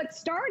 But what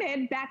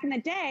started back in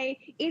the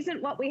day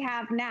isn't what we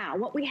have now.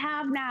 What we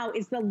have now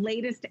is the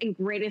latest and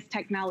greatest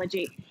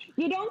technology.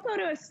 You don't go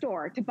to a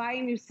store to buy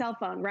a new cell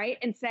phone, right?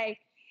 And say,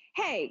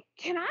 hey,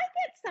 can I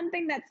get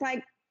something that's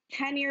like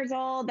 10 years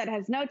old, that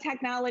has no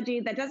technology,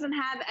 that doesn't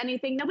have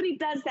anything? Nobody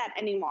does that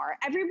anymore.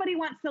 Everybody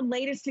wants the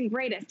latest and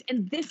greatest.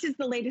 And this is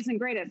the latest and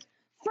greatest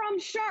from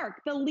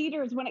Shark, the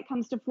leaders when it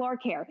comes to floor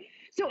care.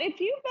 So if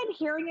you've been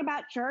hearing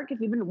about Shark,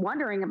 if you've been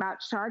wondering about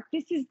Shark,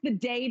 this is the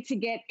day to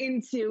get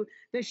into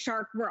the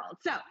Shark world.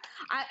 So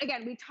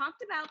again, we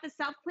talked about the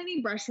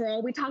self-cleaning brush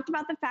roll. We talked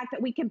about the fact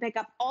that we can pick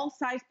up all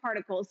size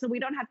particles, so we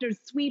don't have to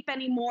sweep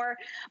anymore.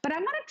 But I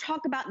want to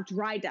talk about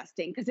dry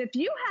dusting, because if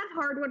you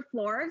have hardwood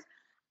floors,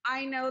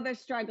 I know the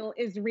struggle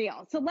is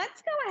real. So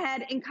let's go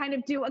ahead and kind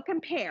of do a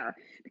compare,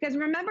 because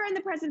remember in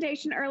the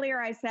presentation earlier,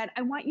 I said,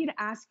 I want you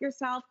to ask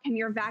yourself, can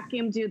your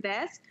vacuum do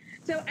this?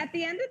 So at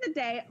the end of the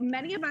day,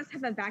 many of us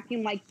have a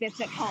vacuum like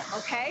this at home,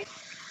 okay?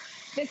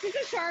 This is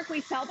a Shark.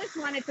 We sell this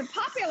one. It's a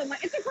popular one.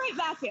 It's a great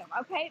vacuum,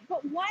 okay?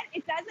 But what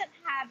it doesn't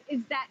have is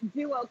that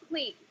Duo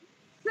Clean.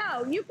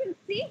 So you can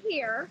see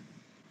here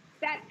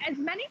that as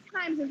many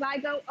times as I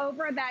go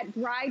over that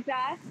dry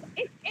dust,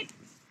 it's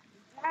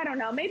I don't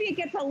know, maybe it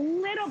gets a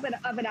little bit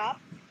of it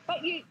up,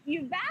 but you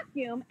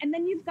vacuum, and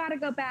then you've got to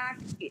go back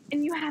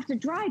and you have to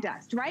dry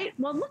dust, right?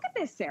 Well, look at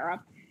this,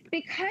 Sarah.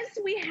 Because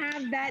we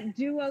have that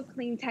Duo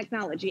Clean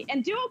technology,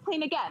 and Duo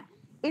Clean, again,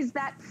 is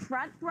that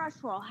front brush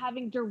roll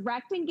having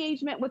direct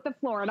engagement with the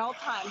floor at all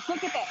times.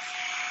 Look at this.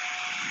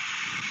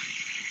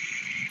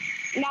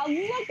 Now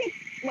look at,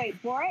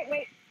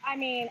 wait, I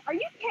mean, are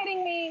you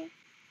kidding me?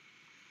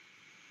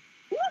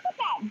 Look at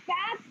that.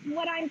 That's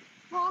what I'm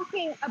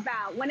talking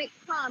about when it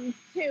comes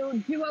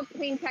to Duo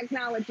Clean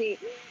technology.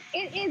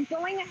 It is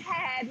going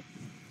ahead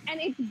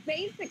and it's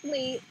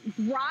basically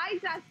dry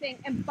dusting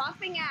and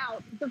buffing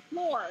out the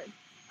floors,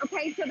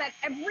 okay? So that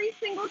every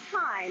single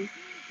time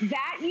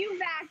that you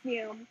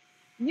vacuum,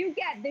 you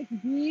get this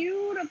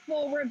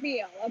beautiful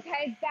reveal,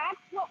 okay? That's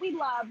what we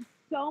love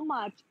so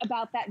much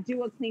about that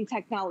Duo Clean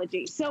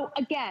technology. So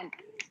again,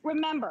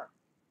 remember,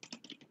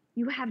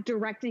 you have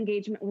direct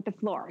engagement with the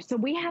floor. So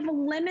we have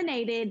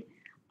eliminated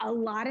a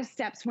lot of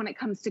steps when it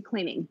comes to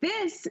cleaning.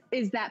 This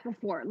is that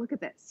before. Look at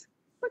this.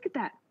 Look at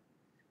that.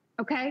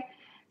 Okay?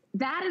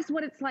 That is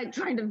what it's like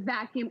trying to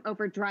vacuum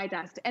over dry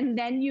dust. And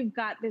then you've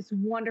got this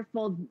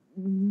wonderful,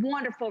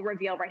 wonderful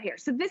reveal right here.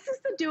 So this is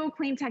the Duo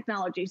Clean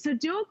technology. So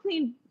Duo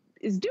Clean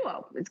is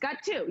duo. It's got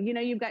two. You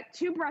know, you've got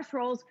two brush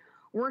rolls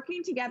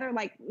working together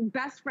like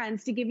best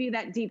friends to give you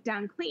that deep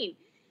down clean.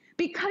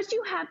 Because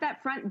you have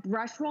that front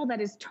brush roll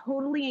that is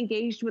totally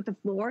engaged with the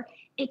floor,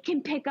 it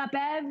can pick up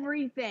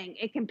everything.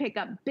 It can pick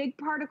up big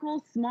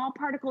particles, small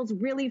particles,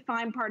 really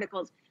fine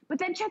particles. But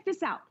then check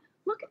this out.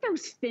 Look at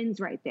those fins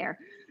right there.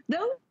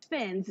 Those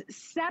fins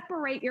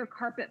separate your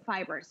carpet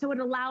fiber. So it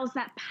allows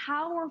that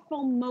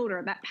powerful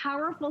motor, that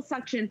powerful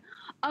suction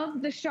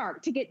of the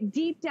Shark to get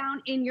deep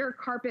down in your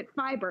carpet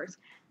fibers.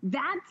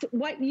 That's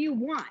what you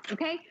want,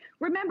 okay?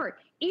 Remember,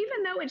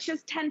 even though it's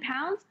just 10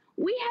 pounds,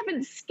 we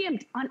haven't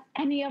skimped on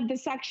any of the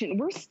section.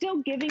 We're still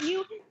giving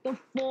you the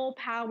full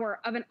power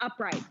of an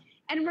upright.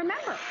 And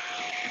remember,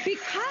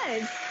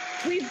 because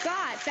we've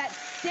got that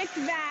stick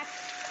vac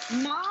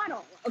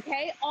model,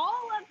 okay?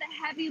 All of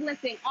the heavy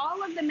lifting,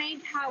 all of the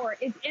main power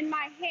is in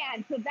my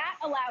hand. So that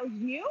allows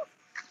you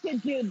to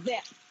do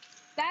this.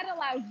 That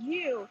allows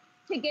you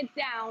to get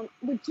down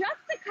with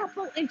just a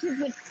couple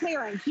inches of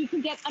clearance. You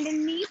can get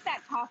underneath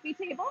that coffee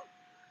table,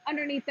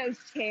 underneath those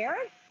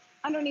chairs,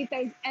 underneath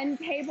those end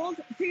tables.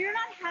 So you're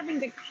not having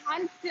to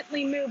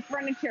constantly move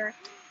furniture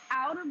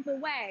out of the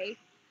way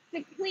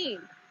to clean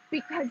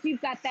because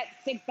you've got that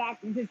stick back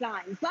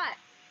design. But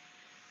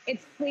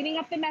it's cleaning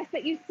up the mess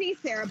that you see,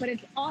 Sarah, but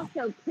it's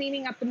also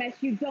cleaning up the mess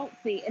you don't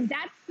see. And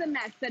that's the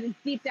mess that is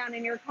deep down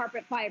in your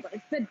carpet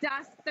fibers. The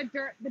dust, the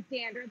dirt, the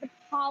dander, the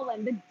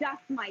pollen, the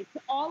dust mites,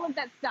 all of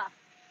that stuff.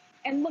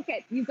 And look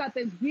at, you've got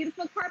those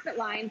beautiful carpet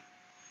lines.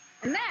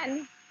 And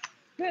then,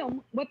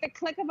 boom, with the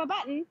click of a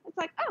button, it's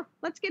like, oh,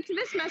 let's get to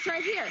this mess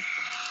right here.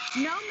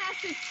 No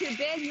mess is too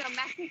big, no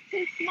mess is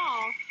too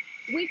small.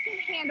 We can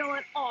handle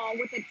it all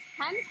with a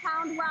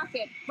 10-pound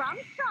rocket from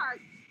Shark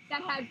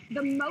that has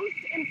the most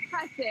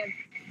impressive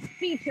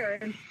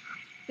features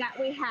that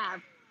we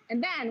have.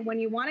 And then when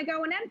you want to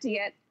go and empty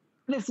it,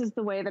 this is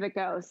the way that it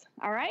goes.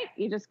 All right,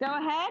 you just go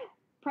ahead,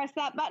 press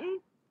that button,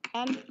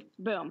 and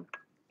boom,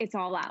 it's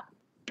all out.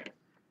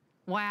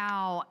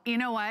 Wow, you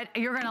know what?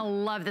 You're gonna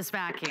love this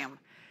vacuum.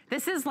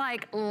 This is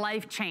like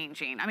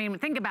life-changing. I mean,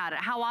 think about it.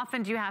 How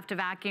often do you have to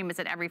vacuum? Is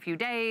it every few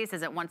days?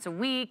 Is it once a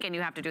week? And you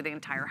have to do the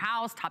entire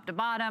house, top to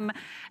bottom.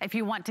 If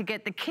you want to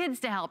get the kids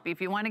to help you, if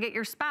you want to get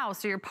your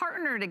spouse or your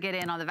partner to get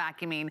in on the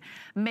vacuuming,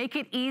 make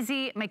it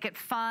easy, make it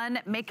fun,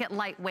 make it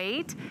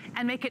lightweight,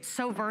 and make it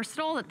so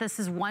versatile that this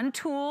is one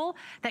tool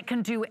that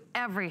can do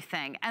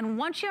everything. And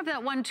once you have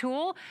that one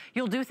tool,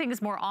 you'll do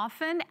things more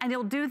often and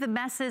you'll do the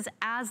messes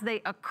as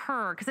they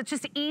occur, because it's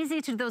just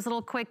easy to do those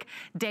little quick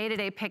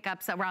day-to-day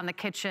pickups around the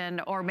kitchen,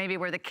 or maybe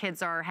where the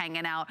kids are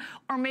hanging out,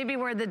 or maybe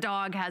where the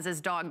dog has his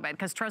dog bed.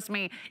 Because trust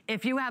me,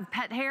 if you have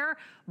pet hair,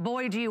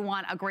 boy, do you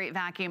want a great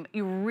vacuum.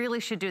 You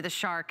really should do the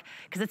Shark,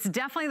 because it's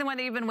definitely the one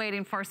that you've been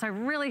waiting for. So I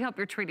really hope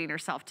you're treating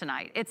yourself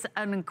tonight. It's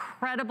an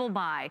incredible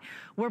buy.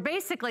 We're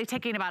basically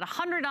taking about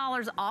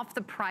 $100 off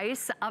the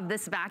price of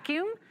this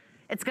vacuum.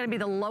 It's gonna be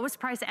the lowest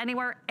price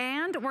anywhere,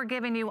 and we're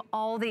giving you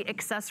all the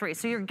accessories.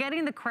 So you're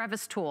getting the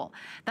crevice tool.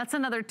 That's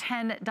another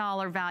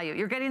 $10 value.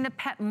 You're getting the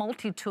pet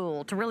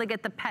multi-tool to really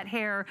get the pet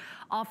hair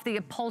off the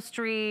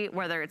upholstery,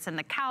 whether it's in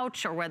the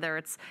couch or whether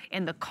it's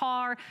in the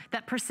car.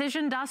 That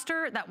precision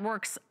duster that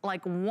works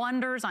like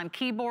wonders on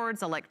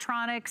keyboards,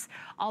 electronics,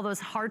 all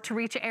those hard to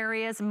reach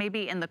areas,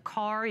 maybe in the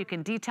car. You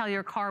can detail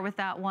your car with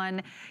that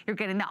one. You're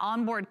getting the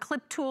onboard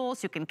clip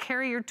tools. You can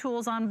carry your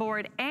tools on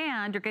board,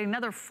 and you're getting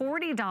another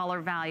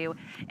 $40 value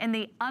in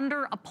the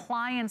under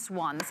appliance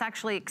one. This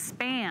actually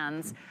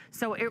expands,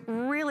 so it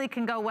really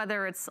can go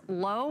whether it's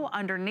low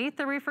underneath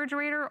the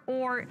refrigerator,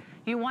 or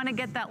you want to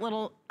get that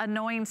little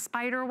annoying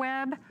spider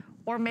web,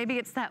 or maybe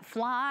it's that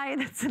fly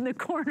that's in the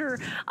corner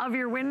of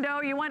your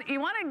window. You want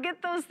to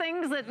get those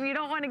things that you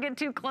don't want to get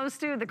too close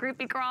to, the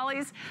creepy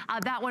crawlies.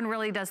 That one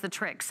really does the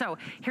trick. So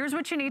here's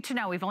what you need to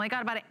know. We've only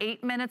got about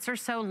 8 minutes or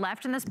so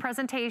left in this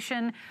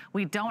presentation.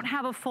 We don't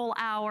have a full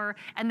hour,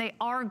 and they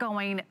are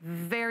going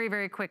very,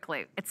 very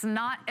quickly. It's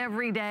not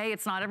every day.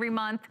 It's not every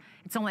month.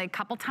 It's only a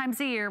couple times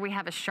a year. We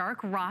have a Shark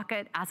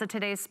Rocket as of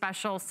today's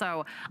special.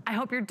 So I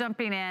hope you're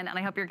dumping in, and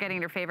I hope you're getting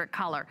your favorite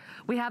color.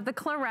 We have the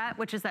Claret,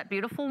 which is that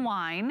beautiful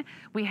wine.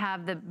 We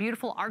have the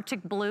beautiful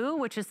Arctic Blue,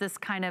 which is this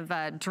kind of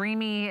a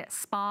dreamy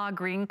spa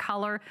green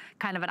color,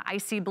 kind of an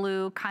icy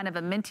blue, kind of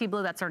a minty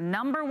blue. That's our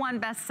 #1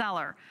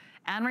 bestseller.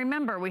 And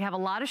remember, we have a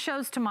lot of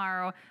shows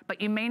tomorrow, but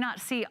you may not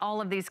see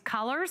all of these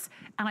colors,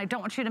 and I don't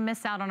want you to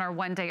miss out on our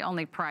one-day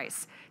only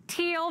price.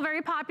 Teal,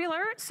 very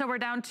popular, so we're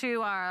down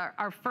to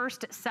our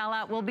first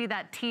sellout will be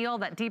that teal,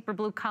 that deeper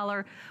blue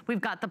color.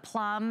 We've got the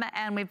plum,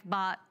 and we've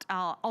got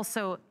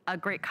also a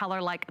great color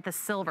like the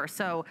silver.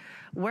 So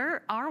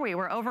where are we?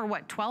 We're over,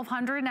 what,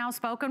 1,200 now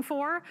spoken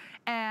for?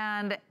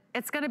 And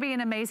it's gonna be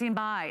an amazing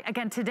buy.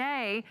 Again,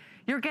 today,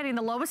 you're getting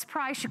the lowest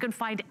price you can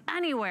find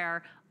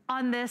anywhere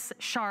on this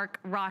Shark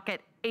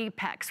Rocket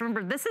Apex.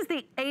 Remember, this is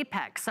the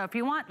Apex. So if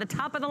you want the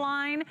top of the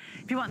line,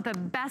 if you want the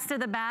best of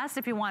the best,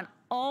 if you want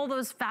all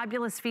those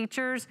fabulous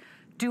features,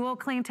 dual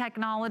clean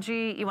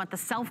technology, you want the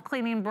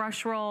self-cleaning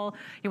brush roll,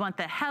 you want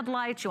the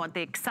headlights, you want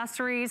the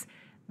accessories,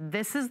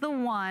 this is the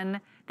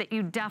one that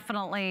you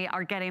definitely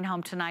are getting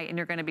home tonight, and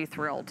you're gonna be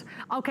thrilled.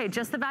 Okay,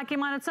 just the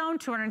vacuum on its own,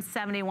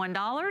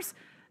 $271.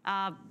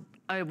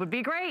 It would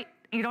be great.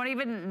 You don't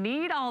even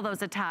need all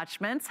those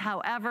attachments.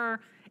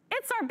 However,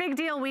 it's our big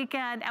deal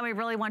weekend, and we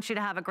really want you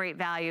to have a great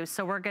value.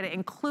 So we're gonna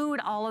include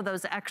all of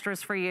those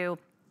extras for you.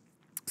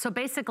 So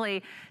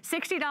basically,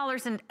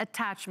 $60 in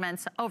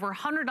attachments, over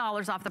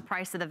 $100 off the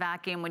price of the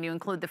vacuum when you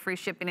include the free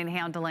shipping and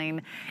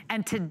handling.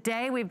 And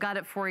today we've got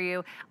it for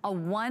you, a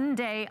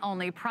one-day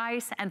only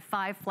price and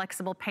 5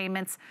 flexible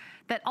payments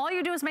that all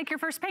you do is make your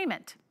first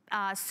payment.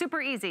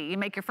 super easy. You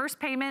make your first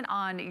payment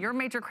on your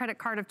major credit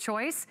card of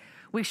choice.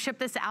 We ship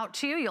this out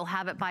to you. You'll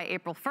have it by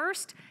April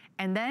 1st.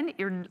 And then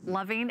you're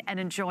loving and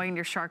enjoying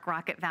your Shark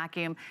Rocket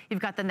vacuum.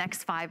 You've got the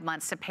next 5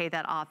 months to pay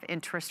that off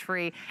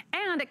interest-free.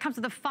 And it comes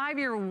with a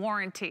 5-year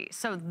warranty.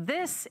 So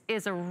this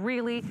is a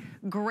really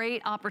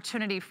great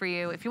opportunity for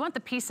you. If you want the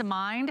peace of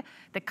mind,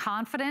 the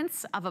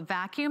confidence of a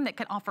vacuum that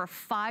can offer a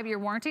 5-year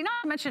warranty,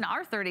 not to mention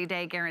our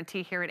 30-day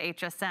guarantee here at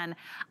HSN,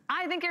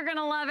 I think you're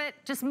gonna love it.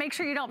 Just make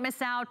sure you don't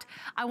miss out.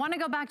 I wanna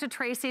go back to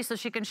Tracy so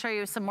she can show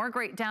you some more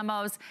great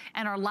demos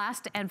and our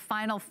last and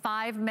final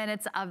 5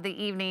 minutes of the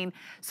evening.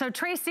 So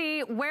Tracy,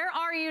 where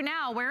are you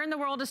now? Where in the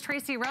world is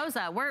Tracy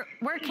Rosa? Where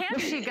can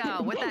she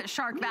go with that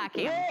Shark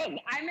vacuum?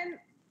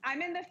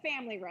 I'm in the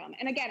family room.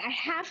 And again, I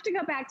have to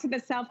go back to the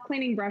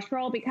self-cleaning brush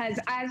roll because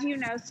as you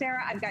know,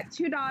 Sarah, I've got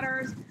 2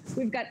 daughters.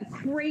 We've got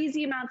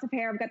crazy amounts of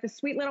hair. I've got the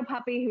sweet little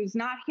puppy who's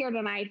not here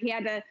tonight. He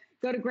had to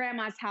go to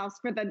grandma's house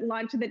for the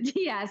launch of the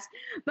DS,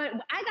 but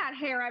I got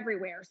hair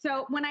everywhere.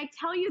 So when I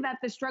tell you that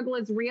the struggle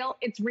is real,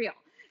 it's real.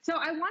 So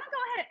I want to go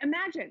ahead and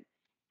imagine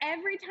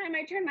every time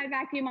I turn my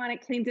vacuum on,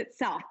 it cleans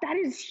itself. That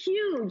is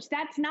huge.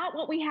 That's not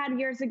what we had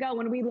years ago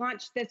when we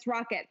launched this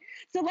rocket.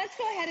 So let's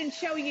go ahead and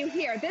show you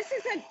here. This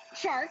is a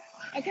Shark,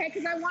 okay,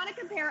 because I want to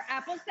compare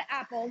apples to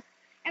apples.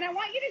 And I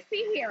want you to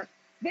see here,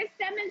 this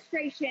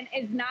demonstration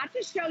is not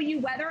to show you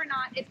whether or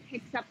not it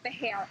picks up the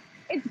hair.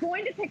 It's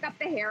going to pick up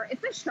the hair.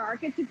 It's a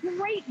Shark. It's a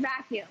great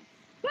vacuum.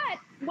 But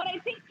what I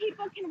think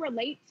people can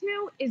relate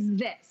to is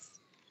this.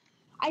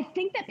 I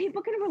think that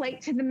people can relate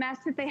to the mess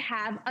that they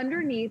have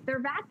underneath their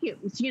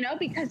vacuums, you know,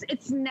 because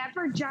it's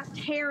never just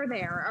hair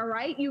there, all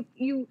right? You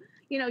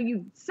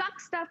suck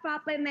stuff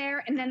up in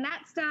there and then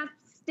that stuff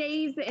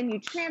stays and you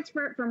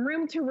transfer it from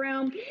room to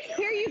room.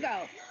 Here you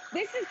go.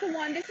 This is the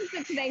one, this is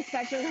the Today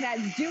Special. It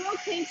has dual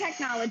clean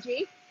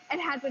technology. It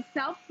has a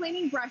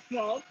self-cleaning brush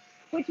roll,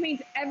 which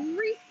means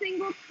every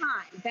single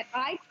time that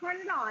I turn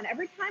it on,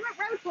 every time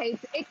it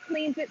rotates, it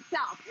cleans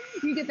itself.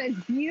 You get those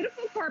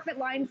beautiful carpet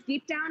lines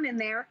deep down in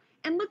there.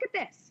 And look at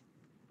this.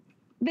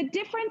 The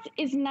difference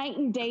is night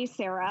and day,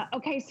 Sarah.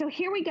 Okay, so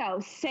here we go.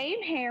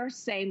 Same hair,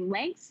 same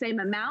length, same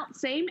amount,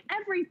 same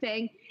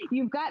everything.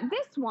 You've got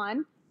this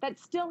one that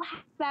still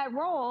has that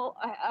roll,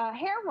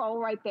 hair roll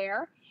right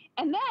there.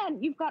 And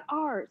then you've got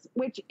ours,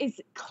 which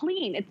is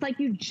clean. It's like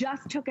you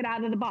just took it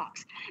out of the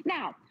box.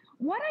 Now,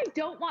 what I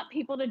don't want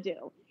people to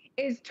do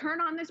is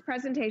turn on this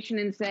presentation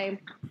and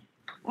say,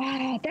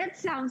 oh, that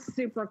sounds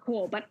super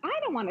cool, but I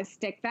don't want to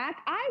stick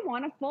vac. I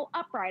want a full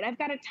upright. I've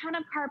got a ton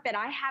of carpet.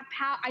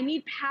 I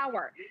need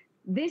power.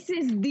 This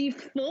is the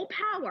full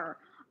power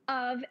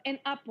of an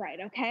upright,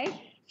 okay?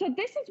 So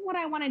this is what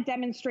I want to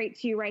demonstrate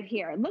to you right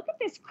here. Look at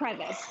this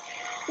crevice.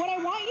 What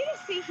I want you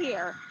to see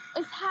here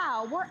is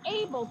how we're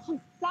able to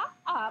suck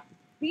up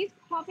these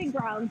coffee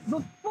grounds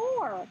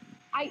before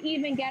I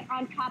even get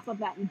on top of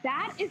them.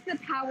 That is the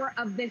power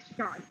of this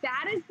Shark.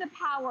 That is the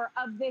power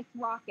of this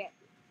rocket.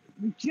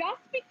 Just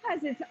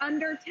because it's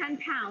under 10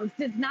 pounds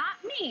does not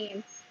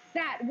mean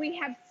that we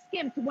have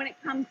skimped when it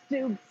comes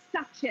to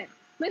suction.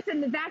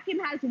 Listen, the vacuum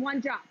has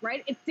one job,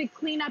 right? It's to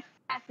clean up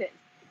messes.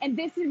 And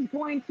this is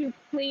going to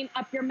clean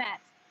up your mess.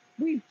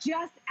 We've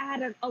just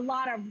added a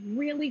lot of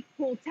really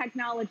cool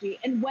technology.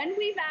 And when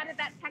we've added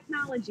that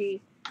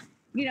technology,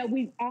 you know,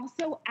 we've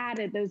also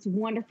added those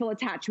wonderful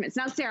attachments.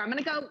 Now, Sarah, I'm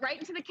going to go right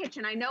into the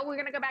kitchen. I know we're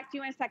going to go back to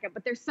you in a second,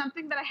 but there's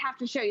something that I have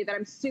to show you that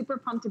I'm super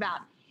pumped about.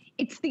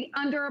 It's the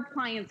under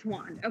appliance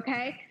wand,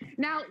 okay?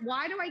 Now,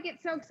 why do I get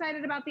so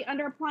excited about the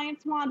under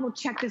appliance wand? Well,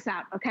 check this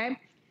out, okay?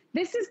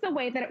 This is the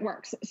way that it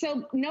works.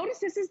 So notice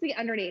this is the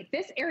underneath.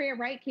 This area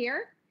right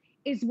here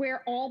is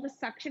where all the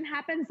suction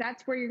happens.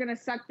 That's where you're gonna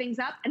suck things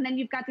up. And then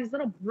you've got these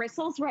little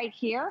bristles right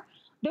here.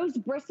 Those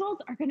bristles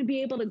are gonna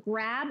be able to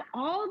grab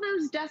all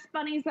those dust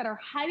bunnies that are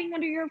hiding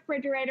under your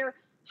refrigerator,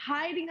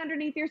 hiding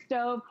underneath your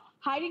stove,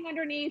 hiding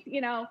underneath,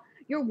 you know,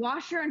 your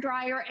washer and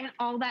dryer and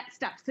all that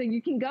stuff. So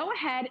you can go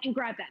ahead and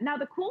grab that. Now,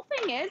 the cool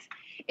thing is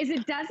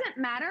it doesn't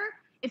matter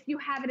if you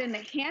have it in the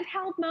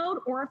handheld mode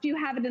or if you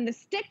have it in the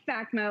stick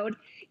vac mode,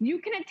 you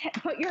can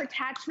put your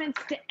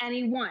attachments to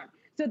any one.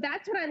 So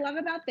that's what I love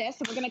about this.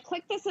 So we're gonna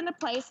click this into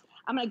place.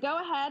 I'm gonna go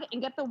ahead and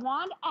get the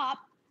wand up,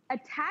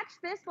 attach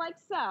this like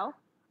so,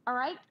 all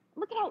right?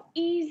 Look at how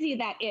easy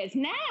that is.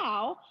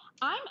 Now,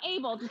 I'm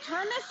able to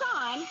turn this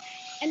on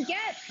and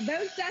get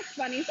those dust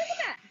bunnies. Look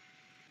at that.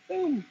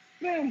 Boom,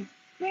 boom,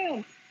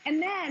 boom.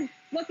 And then,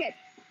 look at,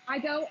 I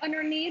go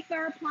underneath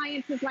our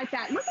appliances like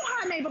that. Look at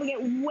how I'm able to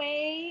get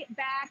way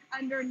back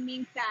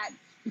underneath that,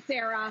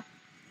 Sarah.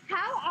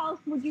 How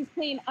else would you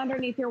clean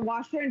underneath your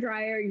washer and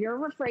dryer, your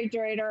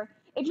refrigerator?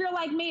 If you're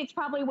like me, it's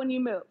probably when you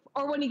move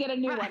or when you get a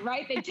new one,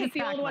 right? They take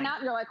the old one out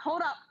and you're like,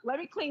 hold up, let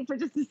me clean for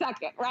just a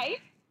second, right?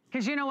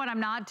 Because you know what I'm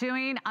not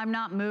doing? I'm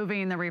not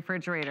moving the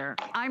refrigerator.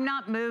 I'm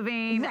not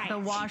moving the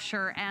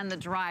washer and the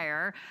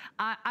dryer.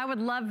 I would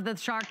love the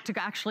Shark to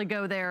actually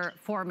go there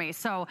for me.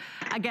 So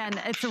again,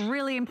 it's a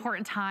really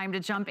important time to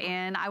jump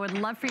in. I would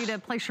love for you to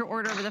place your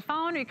order over the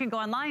phone, or you can go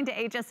online to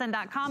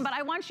hsn.com, but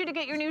I want you to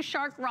get your new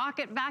Shark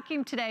Rocket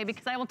vacuum today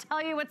because I will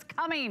tell you what's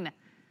coming.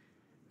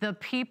 The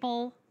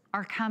people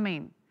are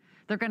coming.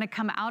 They're gonna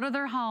come out of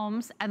their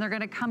homes and they're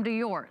gonna come to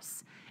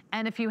yours.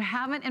 And if you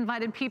haven't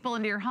invited people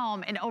into your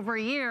home in over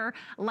a year,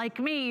 like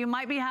me, you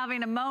might be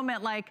having a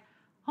moment like,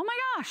 oh my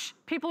gosh,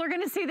 people are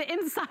gonna see the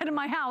inside of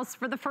my house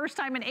for the first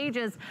time in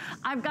ages.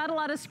 I've got a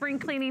lot of spring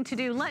cleaning to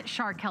do. Let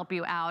Shark help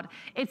you out.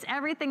 It's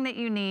everything that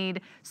you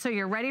need so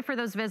you're ready for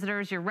those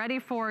visitors, you're ready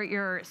for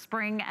your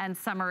spring and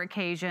summer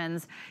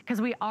occasions, because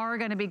we are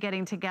gonna be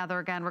getting together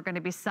again. We're gonna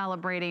be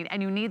celebrating,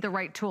 and you need the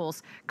right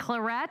tools.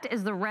 Claret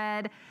is the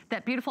red.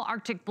 That beautiful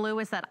Arctic blue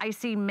is that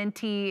icy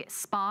minty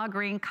spa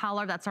green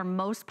color. That's our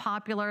most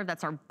popular,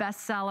 that's our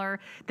best seller.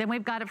 Then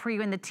we've got it for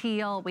you in the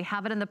teal, we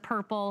have it in the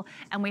purple,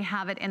 and we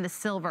have it in the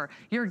silver.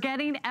 You're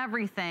getting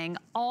everything,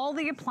 all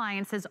the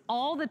appliances,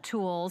 all the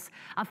tools,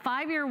 a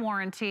 5-year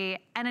warranty,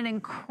 and an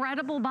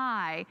incredible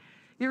buy.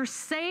 You're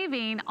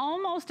saving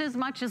almost as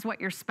much as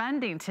what you're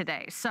spending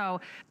today.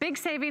 So big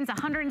savings,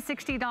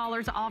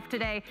 $160 off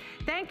today.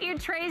 Thank you,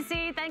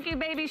 Tracy. Thank you,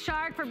 Baby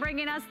Shark, for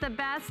bringing us the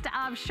best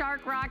of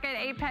Shark Rocket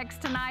Apex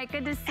tonight.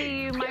 Good to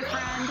see you, my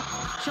friend.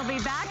 She'll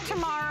be back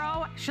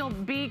tomorrow. She'll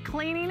be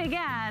cleaning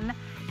again,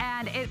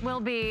 and it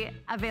will be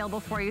available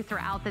for you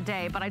throughout the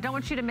day. But I don't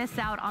want you to miss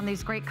out on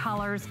these great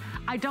colors.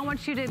 I don't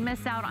want you to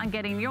miss out on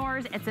getting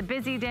yours. It's a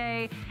busy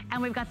day,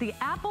 and we've got the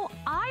Apple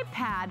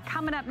iPad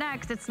coming up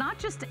next. It's not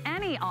just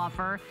any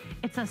offer,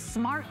 it's a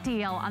smart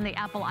deal on the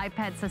Apple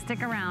iPad, so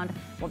stick around.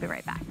 We'll be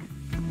right back.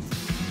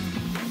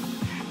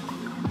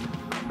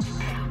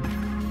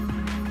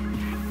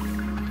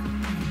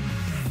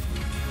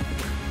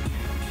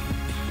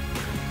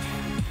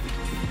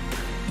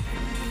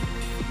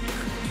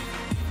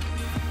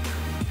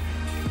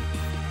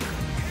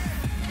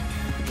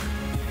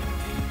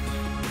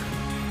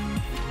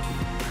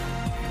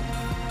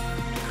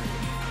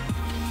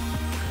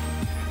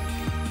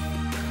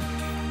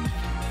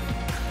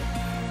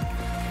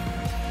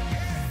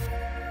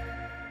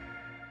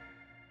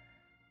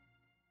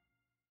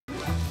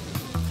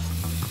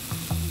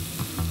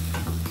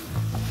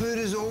 Food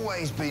has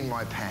always been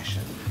my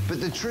passion, but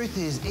the truth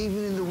is,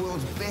 even in the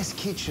world's best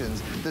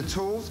kitchens, the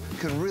tools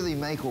can really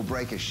make or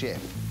break a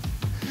chef.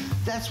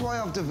 That's why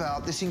I've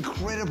developed this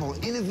incredible,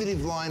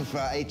 innovative line for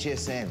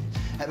HSN.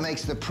 It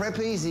makes the prep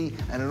easy,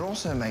 and it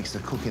also makes the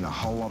cooking a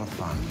whole lot of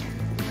fun.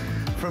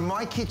 From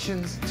my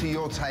kitchens to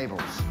your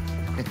tables.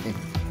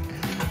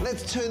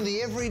 Let's turn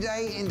the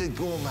everyday into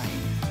gourmet.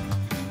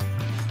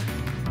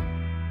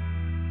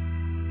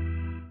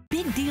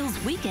 Big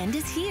Deals Weekend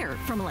is here.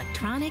 From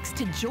electronics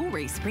to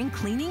jewelry, spring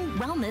cleaning,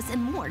 wellness,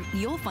 and more,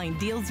 you'll find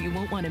deals you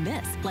won't want to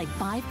miss, like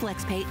buy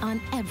FlexPay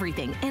on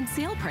everything and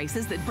sale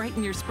prices that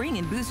brighten your spring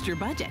and boost your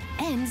budget.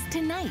 Ends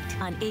tonight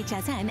on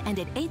HSN and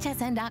at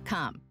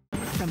hsn.com.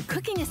 From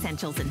cooking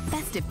essentials and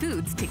festive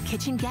foods to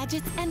kitchen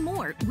gadgets and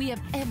more, we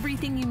have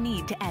everything you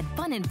need to add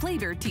fun and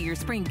flavor to your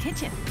spring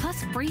kitchen,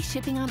 plus free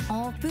shipping on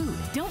all food.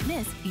 Don't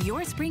miss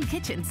your spring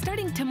kitchen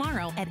starting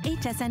tomorrow at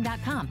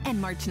hsn.com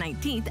and March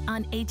 19th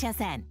on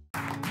HSN.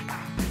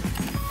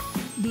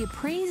 The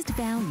appraised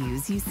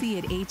values you see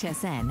at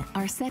HSN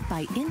are set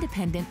by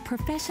independent,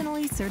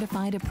 professionally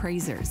certified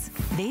appraisers.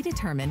 They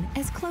determine,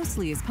 as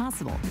closely as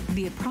possible,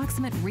 the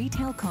approximate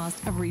retail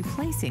cost of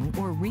replacing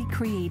or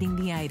recreating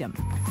the item,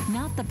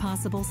 not the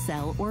possible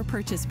sell or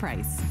purchase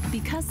price.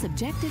 Because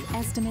subjective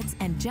estimates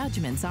and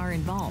judgments are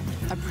involved,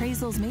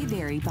 appraisals may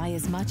vary by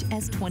as much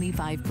as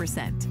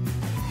 25%.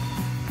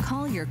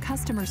 Call your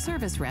customer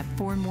service rep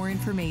for more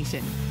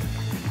information.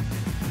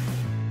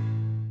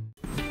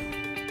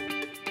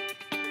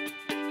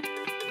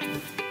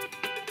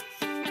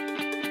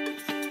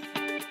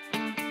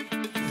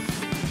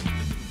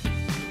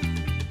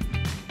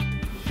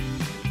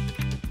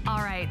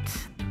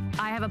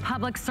 I have a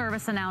public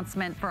service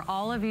announcement for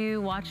all of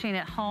you watching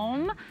at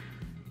home.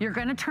 You're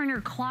gonna turn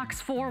your clocks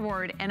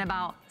forward in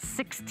about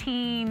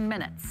 16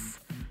 minutes,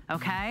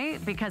 okay?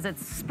 Because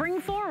it's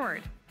spring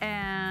forward,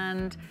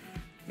 and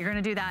you're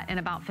gonna do that in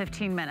about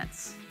 15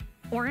 minutes.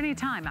 Or any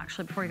time,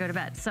 actually, before you go to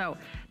bed. So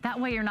that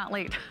way you're not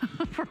late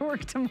for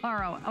work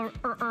tomorrow,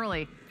 or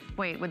early.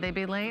 Wait, would they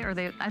be late? Or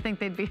I think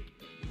they'd be...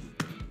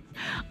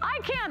 I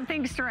can't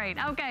think straight.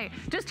 Okay,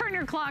 just turn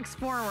your clocks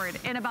forward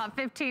in about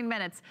 15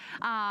 minutes.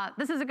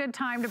 This is a good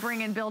time to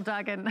bring in Bill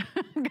Duggan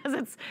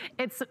because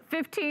it's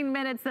 15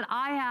 minutes that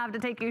I have to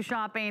take you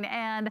shopping,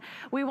 and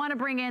we want to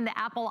bring in the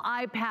Apple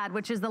iPad,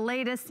 which is the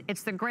latest,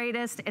 it's the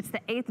greatest, it's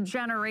the 8th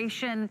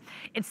generation,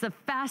 it's the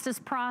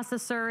fastest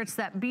processor, it's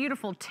that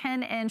beautiful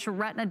 10-inch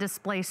Retina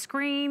display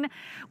screen.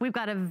 We've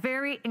got a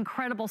very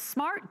incredible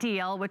smart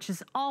deal, which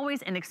is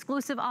always an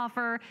exclusive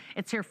offer.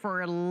 It's here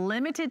for a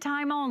limited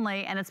time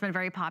only, and it's been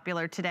very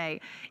popular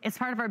today. It's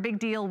part of our big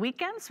deal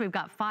weekend, so we've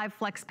got 5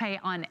 FlexPay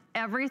on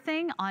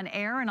everything, on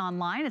air and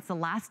online. It's the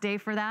last day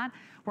for that.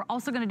 We're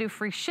also gonna do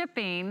free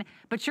shipping,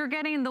 but you're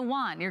getting the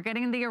one. You're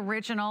getting the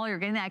original, you're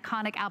getting the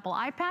iconic Apple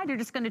iPad. You're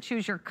just gonna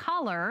choose your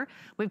color.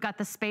 We've got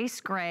the space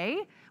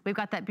gray, we've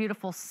got that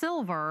beautiful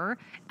silver,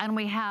 and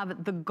we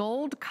have the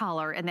gold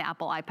color in the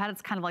Apple iPad.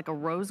 It's kind of like a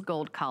rose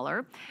gold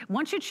color.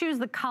 Once you choose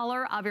the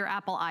color of your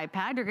Apple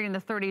iPad, you're getting the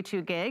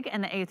 32 gig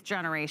and the 8th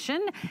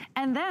generation,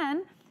 and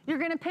then You're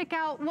gonna pick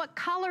out what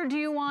color do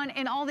you want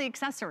in all the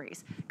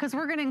accessories, because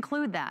we're gonna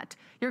include that.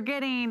 You're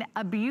getting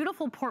a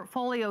beautiful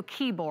portfolio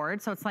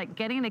keyboard, so it's like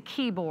getting a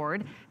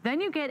keyboard. Then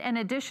you get an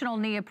additional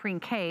neoprene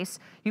case.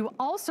 You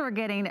also are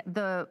getting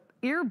the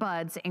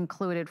earbuds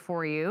included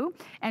for you,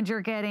 and you're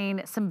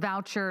getting some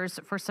vouchers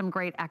for some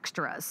great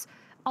extras.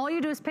 All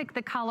you do is pick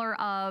the color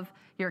of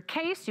your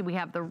case. We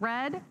have the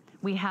red,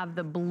 we have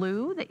the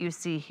blue that you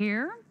see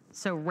here.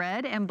 So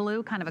red and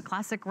blue, kind of a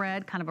classic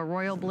red, kind of a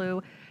royal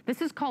blue.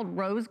 This is called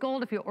rose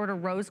gold. If you order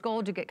rose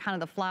gold, you get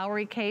kind of the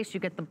flowery case, you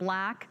get the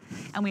black,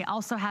 and we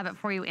also have it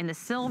for you in the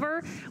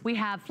silver. We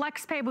have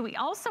flex pay, but we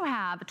also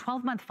have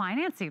 12-month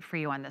financing for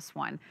you on this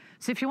one.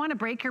 So if you want to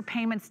break your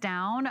payments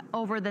down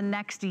over the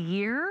next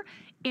year,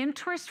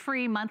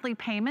 interest-free monthly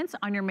payments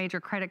on your major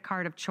credit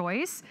card of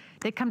choice.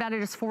 They come down to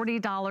just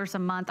 $40 a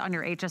month on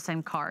your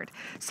HSN card.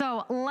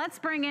 So let's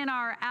bring in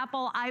our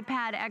Apple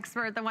iPad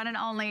expert, the one and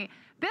only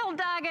Bill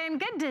Duggan.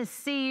 Good to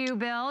see you,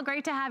 Bill.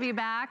 Great to have you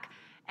back.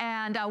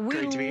 And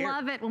we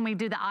love it when we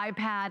do the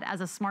iPad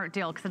as a smart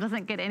deal, because it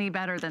doesn't get any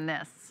better than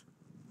this.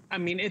 I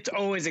mean, it's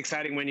always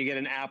exciting when you get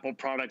an Apple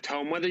product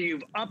home, whether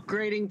you've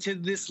upgrading to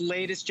this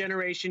latest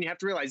generation. You have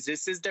to realize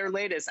this is their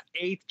latest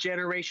 8th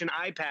generation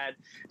iPad.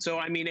 So,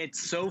 I mean,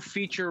 it's so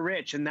feature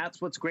rich, and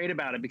that's what's great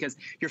about it, because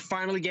you're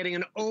finally getting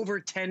an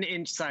over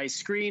 10-inch size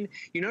screen.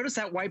 You notice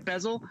that white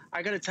bezel?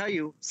 I got to tell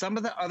you, some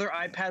of the other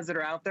iPads that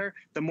are out there,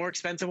 the more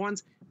expensive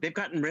ones, they've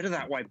gotten rid of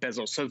that white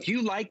bezel. So if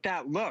you like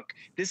that look,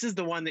 this is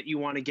the one that you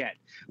want to get.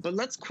 But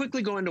let's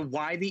quickly go into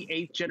why the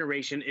 8th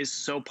generation is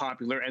so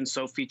popular and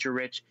so feature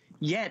rich.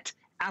 Yet,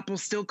 Apple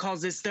still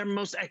calls this their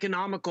most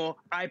economical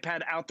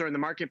iPad out there in the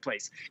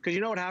marketplace. Because you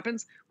know what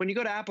happens? When you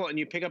go to Apple and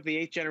you pick up the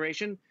 8th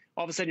generation,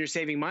 all of a sudden you're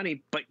saving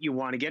money, but you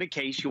want to get a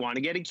case, you want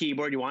to get a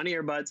keyboard, you want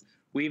earbuds.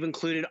 We've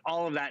included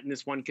all of that in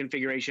this one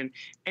configuration,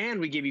 and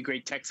we give you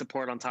great tech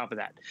support on top of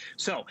that.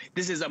 So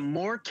this is a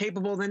more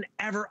capable than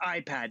ever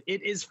iPad.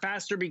 It is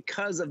faster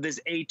because of this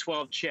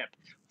A12 chip.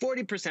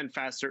 40%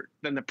 faster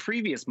than the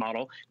previous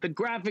model. The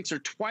graphics are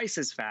twice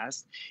as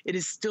fast. It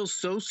is still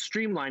so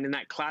streamlined in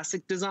that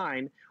classic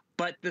design,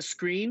 but the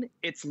screen,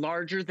 it's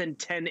larger than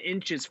 10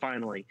 inches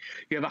finally.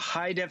 You have a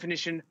high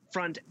definition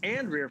front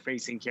and rear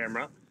facing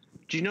camera.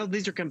 Do you know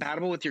these are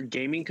compatible with your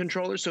gaming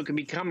controller, so it can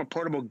become a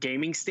portable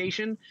gaming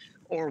station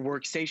or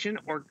workstation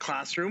or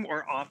classroom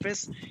or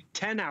office?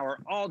 10-hour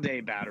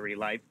all-day battery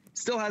life.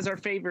 Still has our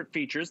favorite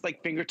features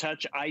like finger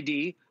touch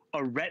ID,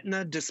 a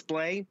retina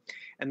display,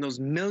 and those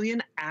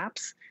million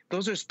apps.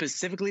 Those are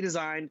specifically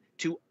designed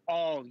to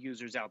all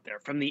users out there,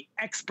 from the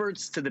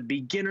experts to the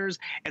beginners.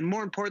 And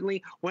more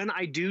importantly, when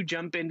I do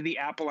jump into the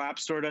Apple App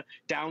Store to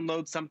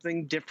download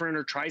something different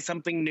or try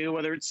something new,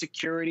 whether it's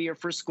security or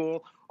for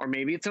school, or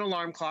maybe it's an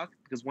alarm clock,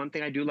 because one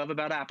thing I do love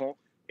about Apple,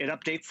 it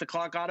updates the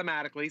clock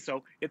automatically,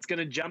 so it's going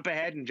to jump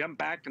ahead and jump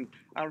back. And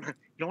you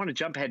don't want to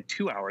jump ahead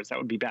 2 hours. That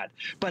would be bad.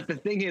 But the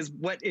thing is,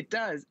 what it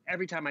does,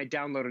 every time I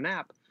download an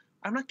app,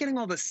 I'm not getting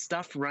all the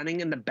stuff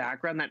running in the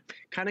background that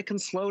kind of can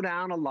slow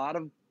down a lot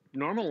of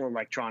normal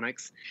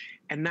electronics.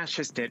 And that's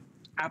just it.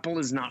 Apple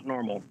is not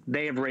normal.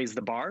 They have raised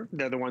the bar.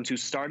 They're the ones who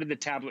started the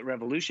tablet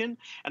revolution.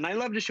 And I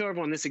love to show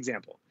everyone this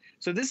example.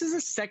 So this is a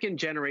 2nd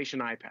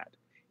generation iPad.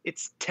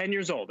 It's 10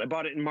 years old. I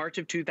bought it in March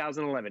of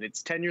 2011.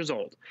 It's 10 years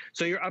old.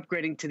 So you're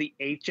upgrading to the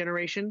 8th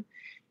generation.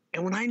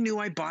 And when I knew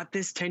I bought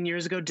this 10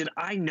 years ago, did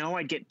I know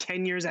I'd get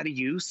 10 years out of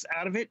use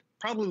out of it?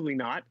 Probably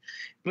not.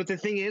 But the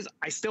thing is,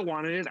 I still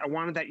wanted it. I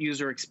wanted that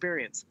user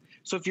experience.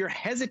 So if you're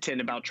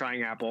hesitant about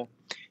trying Apple,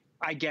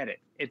 I get it.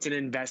 It's an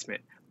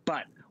investment.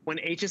 But when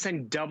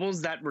HSN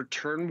doubles that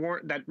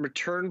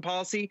return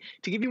policy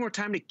to give you more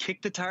time to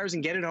kick the tires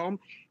and get it home,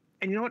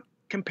 and you know what?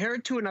 Compare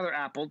it to another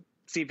Apple,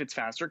 see if it's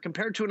faster.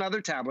 Compare it to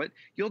another tablet,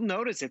 you'll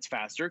notice it's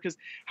faster, because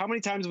how many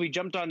times have we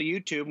jumped onto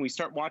YouTube and we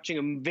start watching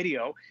a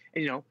video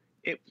and, you know,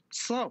 it's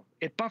slow,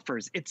 it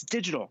buffers, it's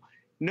digital.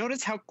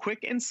 Notice how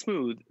quick and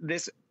smooth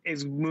this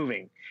is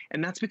moving.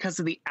 And that's because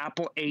of the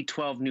Apple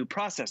A12 new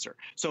processor.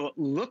 So it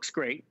looks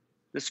great.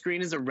 The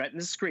screen is a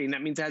retina screen.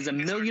 That means it has a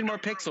million more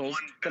pixels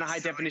than a high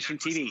definition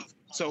TV.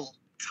 So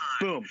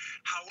boom,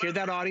 hear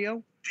that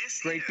audio?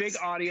 Great big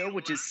audio,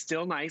 which is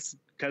still nice,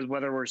 because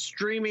whether we're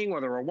streaming,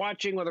 whether we're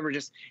watching, whether we're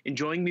just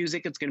enjoying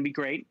music, it's gonna be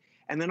great.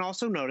 And then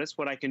also notice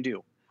what I can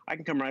do. I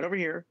can come right over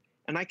here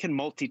and I can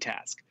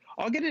multitask.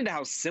 I'll get into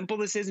how simple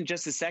this is in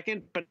just a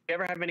second, but if you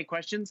ever have any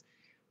questions,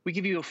 we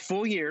give you a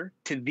full year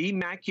to the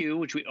Mac U,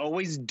 which we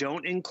always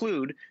don't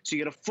include. So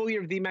you get a full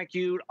year of the Mac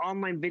U,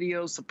 online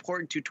videos,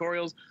 support and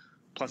tutorials,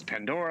 plus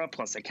Pandora,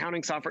 plus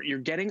accounting software. You're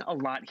getting a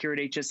lot here at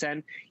HSN.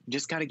 You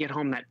just got to get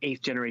home that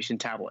 8th generation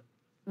tablet.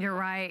 You're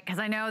right, because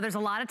I know there's a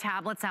lot of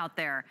tablets out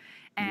there,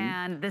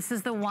 and this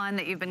is the one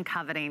that you've been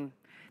coveting.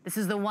 This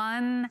is the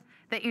one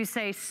that you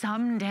say,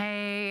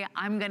 someday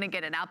I'm gonna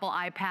get an Apple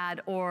iPad,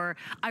 or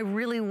I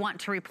really want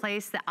to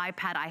replace the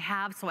iPad I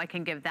have so I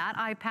can give that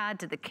iPad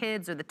to the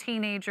kids or the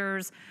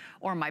teenagers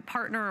or my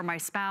partner or my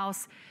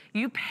spouse.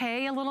 You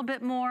pay a little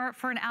bit more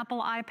for an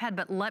Apple iPad,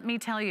 but let me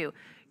tell you,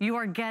 you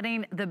are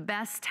getting the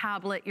best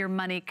tablet your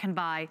money can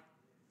buy,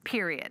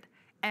 period.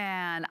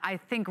 And I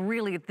think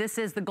really this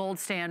is the gold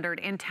standard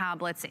in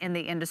tablets in the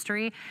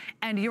industry.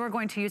 And you're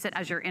going to use it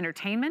as your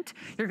entertainment.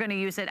 You're going to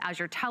use it as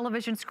your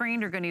television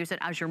screen. You're going to use it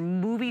as your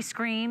movie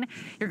screen.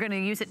 You're going to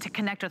use it to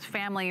connect with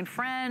family and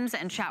friends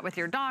and chat with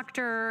your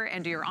doctor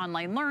and do your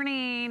online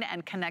learning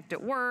and connect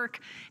at work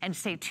and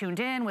stay tuned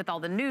in with all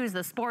the news,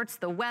 the sports,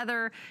 the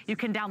weather. You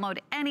can download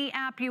any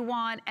app you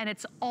want, and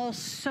it's all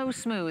so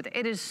smooth.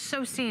 It is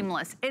so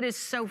seamless. It is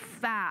so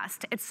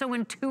fast. It's so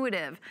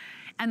intuitive.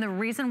 And the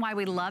reason why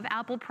we love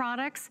Apple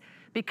products,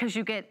 because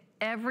you get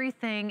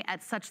everything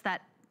at such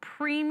that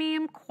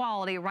premium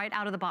quality right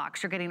out of the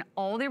box. You're getting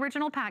all the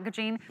original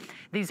packaging.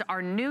 These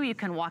are new. You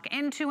can walk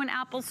into an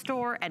Apple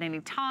store at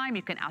any time.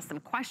 You can ask them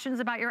questions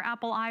about your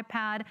Apple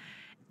iPad.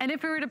 And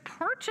if you were to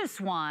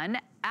purchase one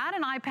at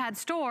an iPad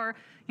store,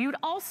 you'd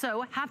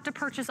also have to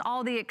purchase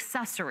all the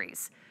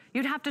accessories.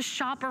 You'd have to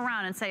shop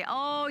around and say,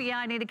 oh yeah,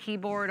 I need a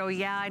keyboard. Oh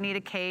yeah, I need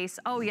a case.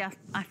 Oh yeah,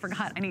 I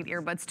forgot, I need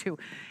earbuds too.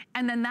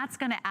 And then that's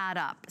gonna add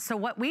up. So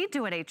what we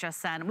do at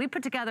HSN, we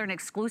put together an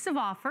exclusive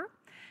offer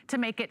to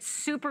make it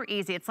super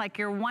easy. It's like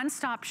your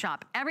one-stop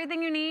shop.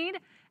 Everything you need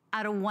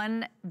at a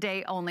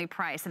one-day only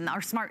price. And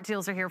our smart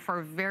deals are here for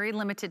a very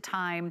limited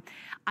time.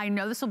 I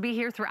know this will be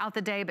here throughout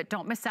the day, but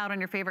don't miss out on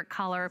your favorite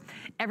color.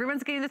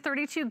 Everyone's getting the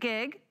 32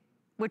 gig,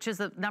 which is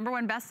the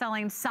 #1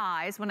 best-selling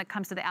size when it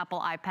comes to the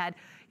Apple iPad.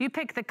 You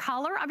pick the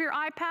color of your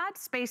iPad,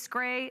 space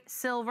gray,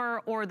 silver,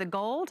 or the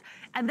gold,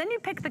 and then you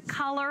pick the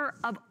color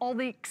of all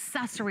the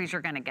accessories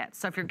you're gonna get.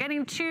 So if you're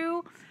getting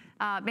two,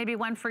 maybe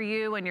one for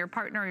you and your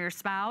partner or your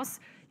spouse,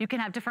 you can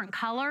have different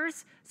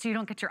colors so you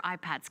don't get your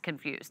iPads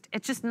confused.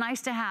 It's just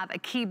nice to have a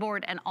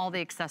keyboard and all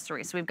the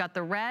accessories. So we've got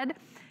the red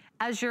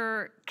as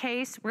your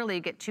case. Really,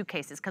 you get two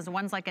cases because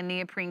one's like a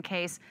neoprene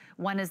case.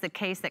 One is the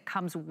case that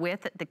comes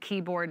with the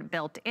keyboard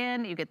built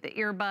in. You get the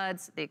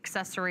earbuds, the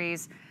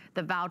accessories,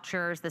 the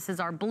vouchers. This is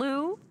our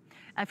blue.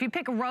 If you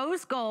pick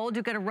rose gold,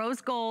 you get a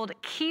rose gold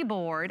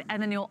keyboard, and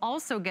then you'll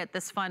also get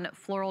this fun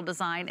floral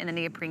design in the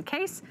neoprene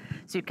case,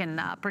 so you can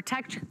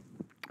protect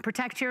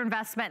your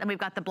investment. And we've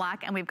got the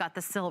black and we've got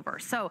the silver.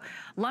 So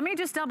let me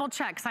just double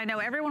check, because I know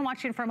everyone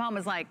watching from home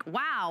is like,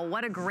 wow,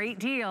 what a great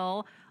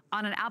deal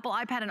on an Apple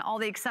iPad and all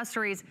the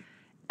accessories.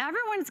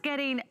 Everyone's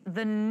getting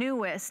the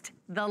newest,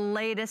 the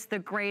latest, the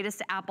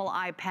greatest Apple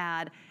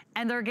iPad,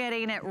 and they're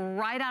getting it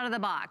right out of the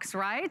box,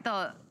 right?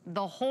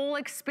 The whole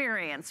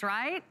experience,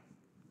 right?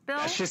 Bill?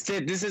 That's just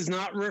it. This is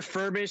not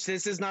refurbished.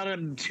 This is not a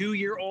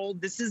 2-year-old.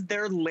 This is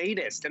their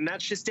latest, and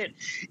that's just it.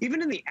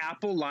 Even in the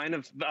Apple line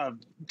of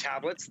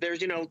tablets,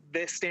 there's, you know,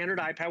 the standard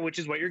iPad, which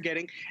is what you're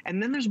getting,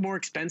 and then there's more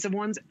expensive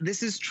ones.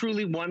 This is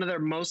truly one of their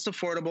most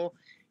affordable,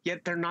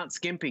 yet they're not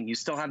skimping. You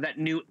still have that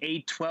new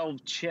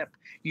A12 chip.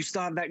 You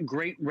still have that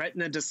great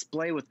Retina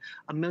display with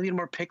 1 million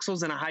more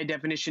pixels and a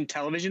high-definition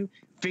television,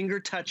 finger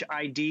touch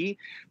ID.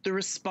 The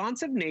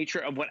responsive nature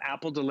of what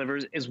Apple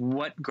delivers is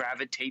what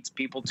gravitates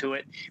people to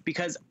it,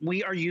 because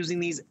we are using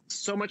these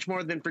so much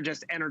more than for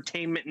just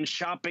entertainment and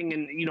shopping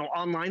and, you know,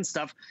 online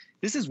stuff.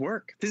 This is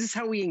work. This is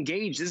how we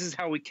engage. This is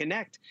how we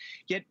connect.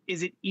 Yet,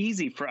 is it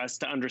easy for us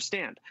to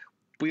understand?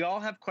 We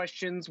all have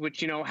questions,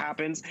 which, you know,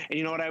 happens. And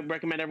you know what I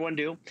recommend everyone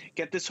do?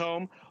 Get this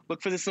home,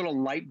 look for this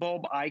little light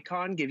bulb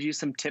icon, gives you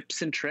some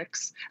tips and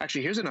tricks.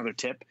 Actually, here's another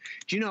tip.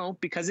 Do you know,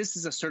 because this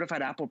is a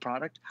certified Apple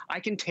product, I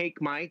can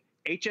take my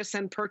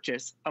HSN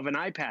purchase of an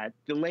iPad,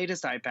 the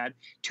latest iPad,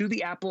 to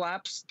the Apple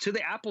apps, to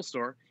the Apple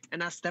store,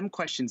 and ask them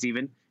questions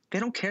even. They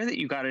don't care that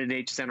you got it at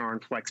HSN or on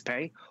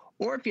FlexPay.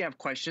 Or if you have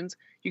questions,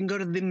 you can go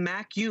to the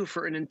Mac U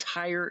for an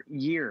entire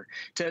year.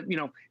 To, you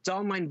know, it's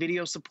online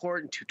video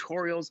support and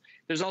tutorials.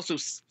 There's also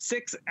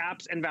 6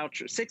 apps and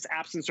vouchers, 6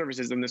 apps and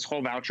services in this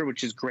whole voucher,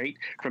 which is great,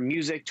 from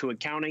music to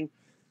accounting.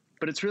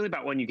 But it's really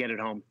about when you get it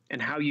home and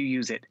how you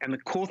use it. And the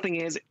cool thing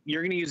is,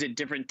 you're going to use it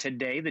different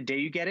today, the day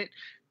you get it,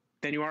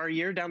 than you are a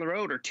year down the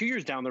road or 2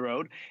 years down the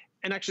road.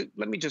 And actually,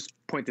 let me just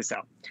point this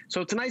out.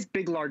 So it's a nice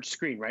big, large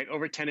screen, right?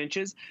 Over 10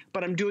 inches,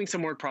 but I'm doing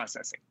some word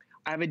processing.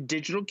 I have a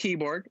digital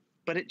keyboard,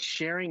 but it's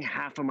sharing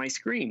half of my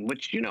screen,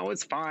 which, you know,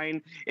 is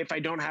fine if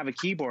I don't have a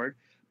keyboard,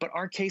 but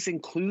our case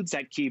includes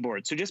that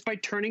keyboard. So just by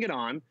turning it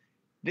on,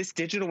 this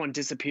digital one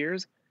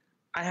disappears.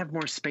 I have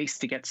more space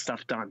to get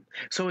stuff done.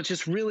 So it's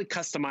just really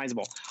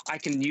customizable. I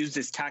can use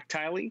this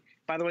tactilely.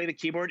 By the way, the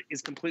keyboard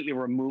is completely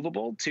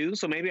removable too.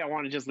 So maybe I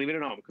want to just leave it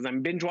at home because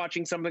I'm binge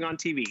watching something on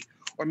TV,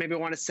 or maybe I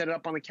want to set it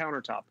up on the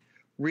countertop.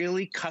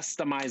 Really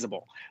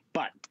customizable.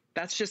 But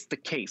that's just the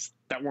case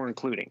that we're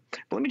including.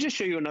 But let me just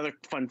show you another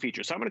fun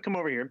feature. So I'm going to come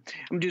over here.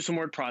 I'm going to do some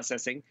word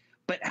processing.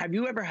 But have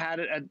you ever had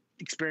an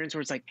experience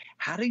where it's like,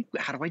 how do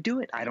I do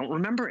it? I don't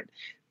remember it.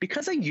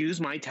 Because I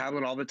use my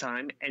tablet all the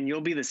time, and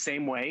you'll be the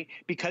same way,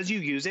 because you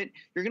use it,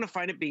 you're going to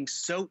find it being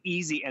so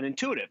easy and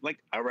intuitive. Like,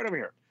 right over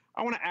here.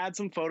 I want to add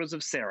some photos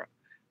of Sarah.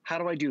 How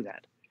do I do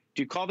that?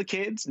 Do you call the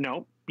kids?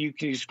 No. You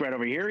can just right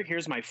over here.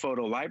 Here's my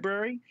photo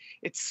library.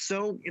 It's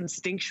so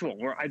instinctual,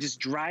 where I just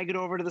drag it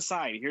over to the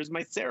side. Here's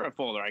my Sarah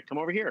folder. I come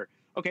over here.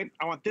 Okay,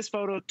 I want this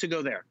photo to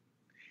go there.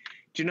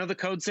 Do you know the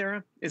code,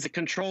 Sarah? Is it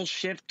Control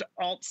Shift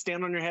Alt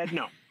stand on your head?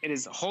 No, it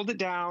is hold it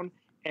down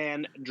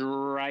and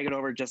drag it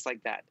over just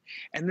like that.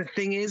 And the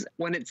thing is,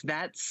 when it's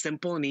that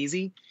simple and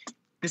easy,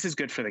 this is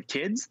good for the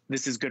kids.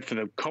 This is good for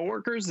the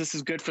coworkers. This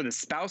is good for the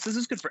spouse. This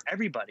is good for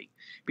everybody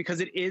because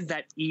it is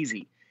that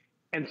easy.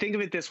 And think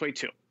of it this way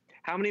too.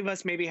 How many of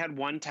us maybe had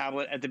one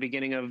tablet at the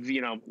beginning of,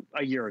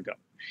 a year ago?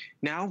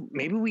 Now,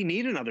 maybe we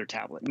need another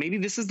tablet. Maybe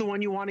this is the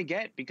one you want to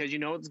get because you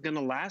know it's going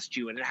to last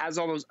you and it has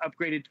all those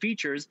upgraded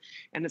features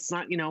and it's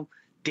not,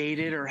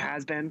 dated or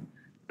has been.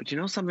 But you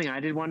know something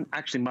I did one,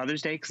 actually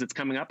Mother's Day, because it's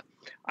coming up.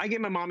 I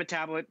gave my mom a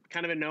tablet,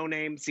 kind of a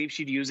no-name, see if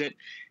she'd use it.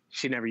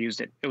 She never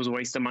used it. It was a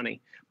waste of money.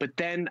 But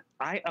then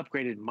I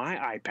upgraded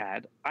my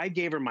iPad. I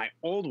gave her my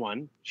old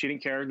one. She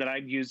didn't care that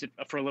I'd used it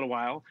for a little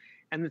while.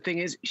 And the thing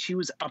is, she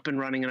was up and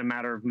running in a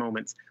matter of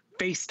moments.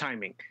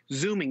 FaceTiming,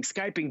 Zooming,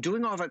 Skyping,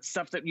 doing all that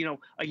stuff that,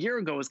 a year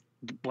ago was,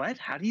 what?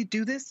 How do you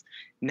do this?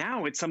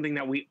 Now it's something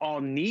that we all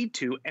need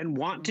to and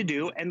want to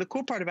do. And the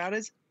cool part about it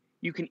is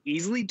you can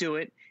easily do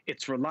it.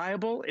 It's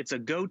reliable. It's a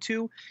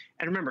go-to.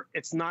 And remember,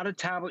 it's not a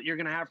tablet you're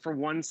going to have for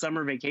one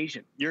summer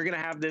vacation. You're going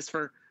to have this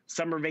for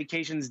summer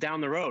vacations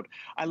down the road.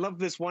 I love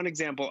this one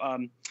example.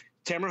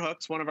 Tamara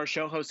Hooks, one of our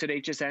show hosts at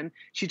HSN,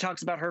 she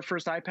talks about her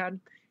first iPad.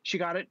 She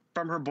got it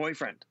from her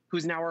boyfriend,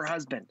 who's now her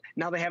husband.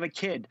 Now they have a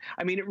kid.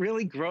 I mean, it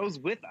really grows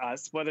with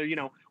us, whether,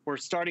 we're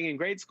starting in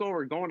grade school,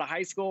 we're going to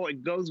high school,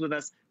 it goes with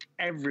us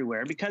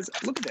everywhere. Because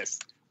look at this.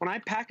 When I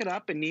pack it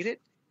up and need it,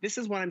 this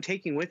is what I'm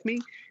taking with me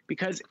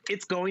because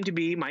it's going to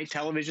be my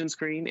television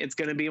screen. It's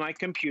going to be my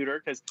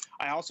computer because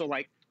I also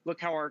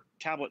look how our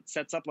tablet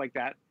sets up like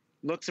that,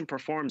 looks and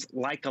performs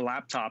like a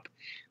laptop,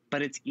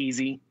 but it's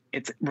easy,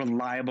 it's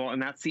reliable,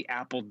 and that's the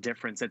Apple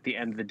difference at the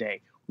end of the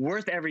day.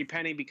 Worth every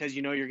penny because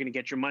you're going to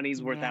get your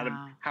money's worth out of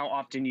how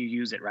often you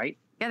use it, right?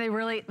 Yeah, they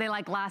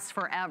last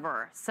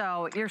forever.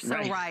 So you're so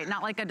right.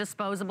 Not like a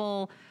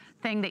disposable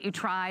thing that you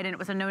tried and it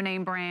was a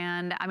no-name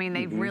brand. I mean,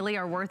 they really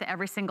are worth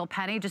every single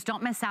penny. Just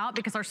don't miss out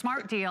because our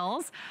smart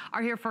deals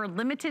are here for a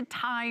limited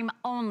time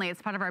only.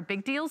 It's part of our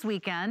big deals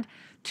weekend.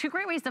 2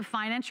 great ways to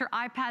finance your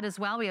iPad as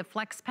well. We have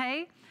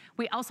FlexPay.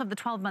 We also have the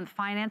 12-month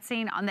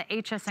financing on the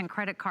HSN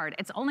credit card.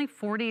 It's only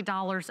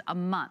 $40 a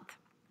month.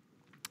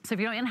 So if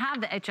you don't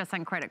have the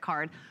HSN credit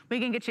card, we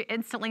can get you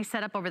instantly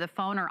set up over the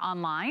phone or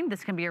online.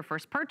 This can be your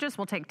first purchase.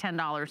 We'll take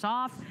 $10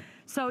 off.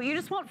 So you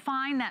just won't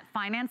find that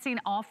financing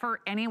offer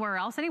anywhere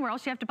else. Anywhere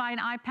else you have to buy an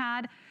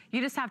iPad, you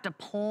just have to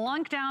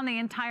plunk down the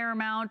entire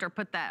amount or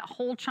put that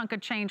whole chunk of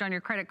change on your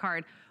credit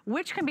card,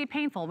 which can be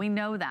painful. We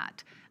know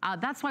that.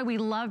 That's why we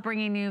love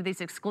bringing you these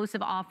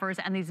exclusive offers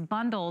and these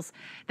bundles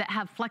that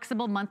have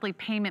flexible monthly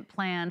payment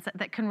plans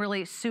that can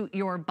really suit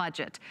your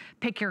budget.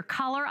 Pick your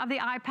color of the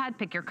iPad,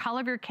 pick your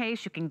color of your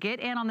case. You can get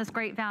in on this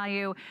great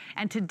value.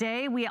 And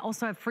today we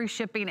also have free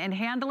shipping and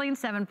handling.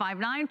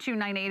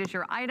 759-298 is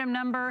your item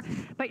number.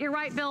 But you're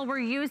right, Bill, we're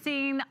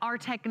using our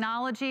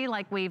technology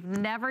like we've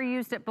never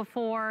used it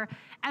before.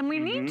 And we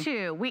need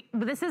to.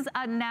 This is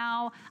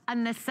now a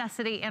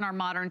necessity in our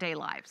modern day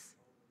lives.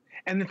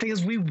 And the thing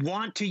is, we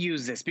want to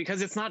use this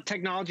because it's not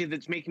technology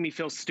that's making me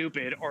feel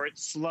stupid or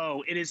it's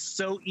slow. It is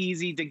so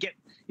easy to get,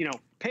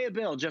 pay a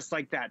bill just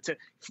like that, to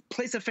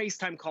place a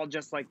FaceTime call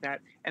just like that.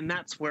 And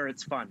that's where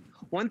it's fun.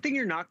 One thing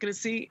you're not going to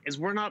see is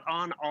we're not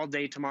on all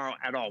day tomorrow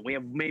at all. We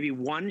have maybe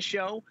one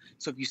show.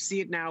 So if you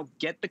see it now,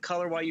 get the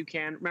color while you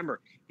can.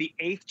 Remember, the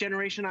 8th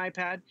generation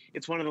iPad,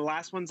 it's one of the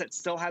last ones that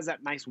still has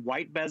that nice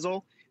white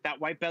bezel. That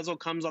white bezel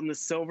comes on the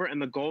silver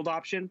and the gold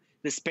option.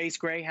 The space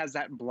gray has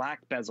that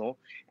black bezel.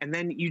 And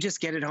then you just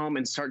get it home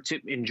and start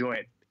to enjoy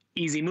it.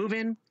 Easy move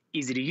in,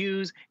 easy to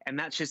use, and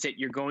that's just it.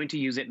 You're going to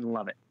use it and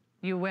love it.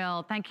 You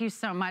will. Thank you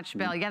so much,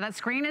 Bill. Yeah, that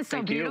screen is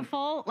so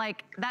beautiful.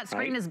 Like, that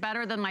screen is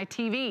better than my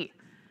TV.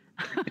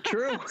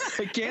 True.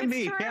 It can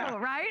be. True,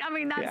 right? I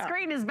mean, that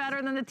screen is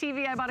better than the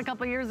TV I bought a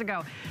couple years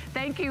ago.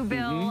 Thank you,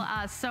 Bill,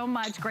 so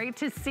much. Great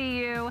to see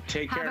you.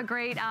 Take care. Have a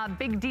great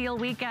big deal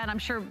weekend. I'm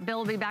sure Bill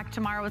will be back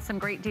tomorrow with some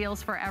great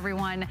deals for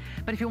everyone.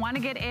 But if you want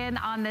to get in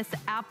on this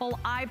Apple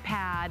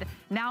iPad,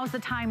 now's the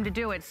time to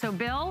do it. So,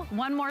 Bill,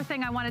 one more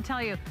thing I want to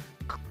tell you.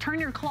 Turn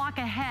your clock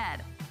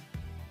ahead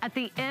at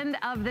the end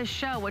of this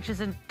show, which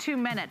is in 2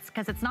 minutes,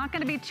 because it's not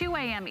going to be 2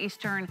 a.m.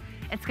 Eastern.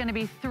 It's going to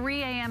be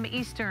 3 a.m.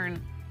 Eastern.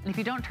 And if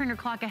you don't turn your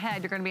clock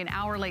ahead, you're going to be an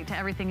hour late to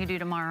everything you do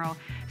tomorrow.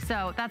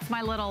 So that's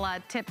my little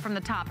tip from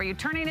the top. Are you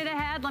turning it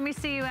ahead? Let me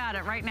see you at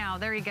it right now.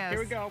 There he goes. Here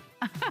we go.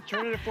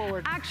 Turning it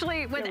forward.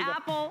 Actually, with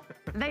Apple,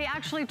 they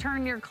actually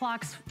turn your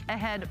clocks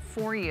ahead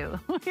for you.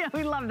 Yeah,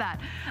 we love that.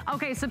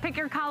 Okay, so pick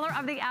your color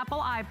of the Apple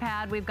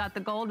iPad. We've got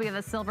the gold, we have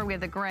the silver, we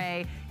have the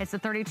gray. It's the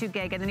 32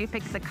 gig, and then you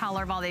pick the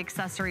color of all the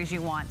accessories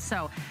you want.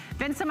 So,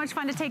 been so much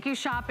fun to take you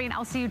shopping.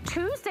 I'll see you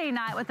Tuesday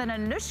night with an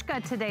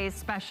Anushka Today's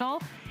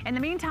special. In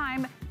the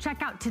meantime,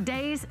 check out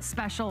today's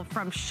special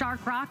from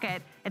Shark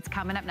Rocket. It's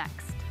coming up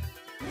next.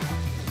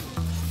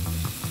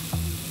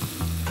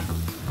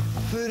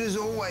 Food has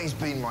always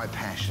been my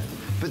passion,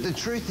 but the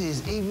truth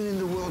is, even in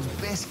the world's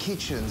best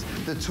kitchens,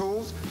 the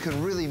tools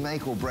can really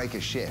make or break a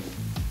chef.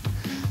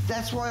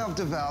 That's why I've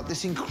developed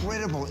this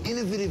incredible,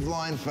 innovative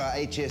line for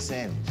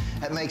HSN.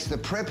 It makes the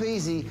prep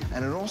easy,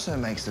 and it also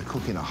makes the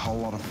cooking a whole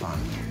lot of fun.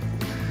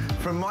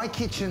 From my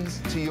kitchens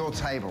to your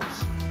tables.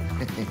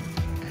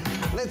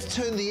 Let's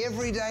turn the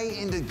everyday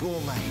into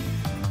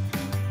gourmet.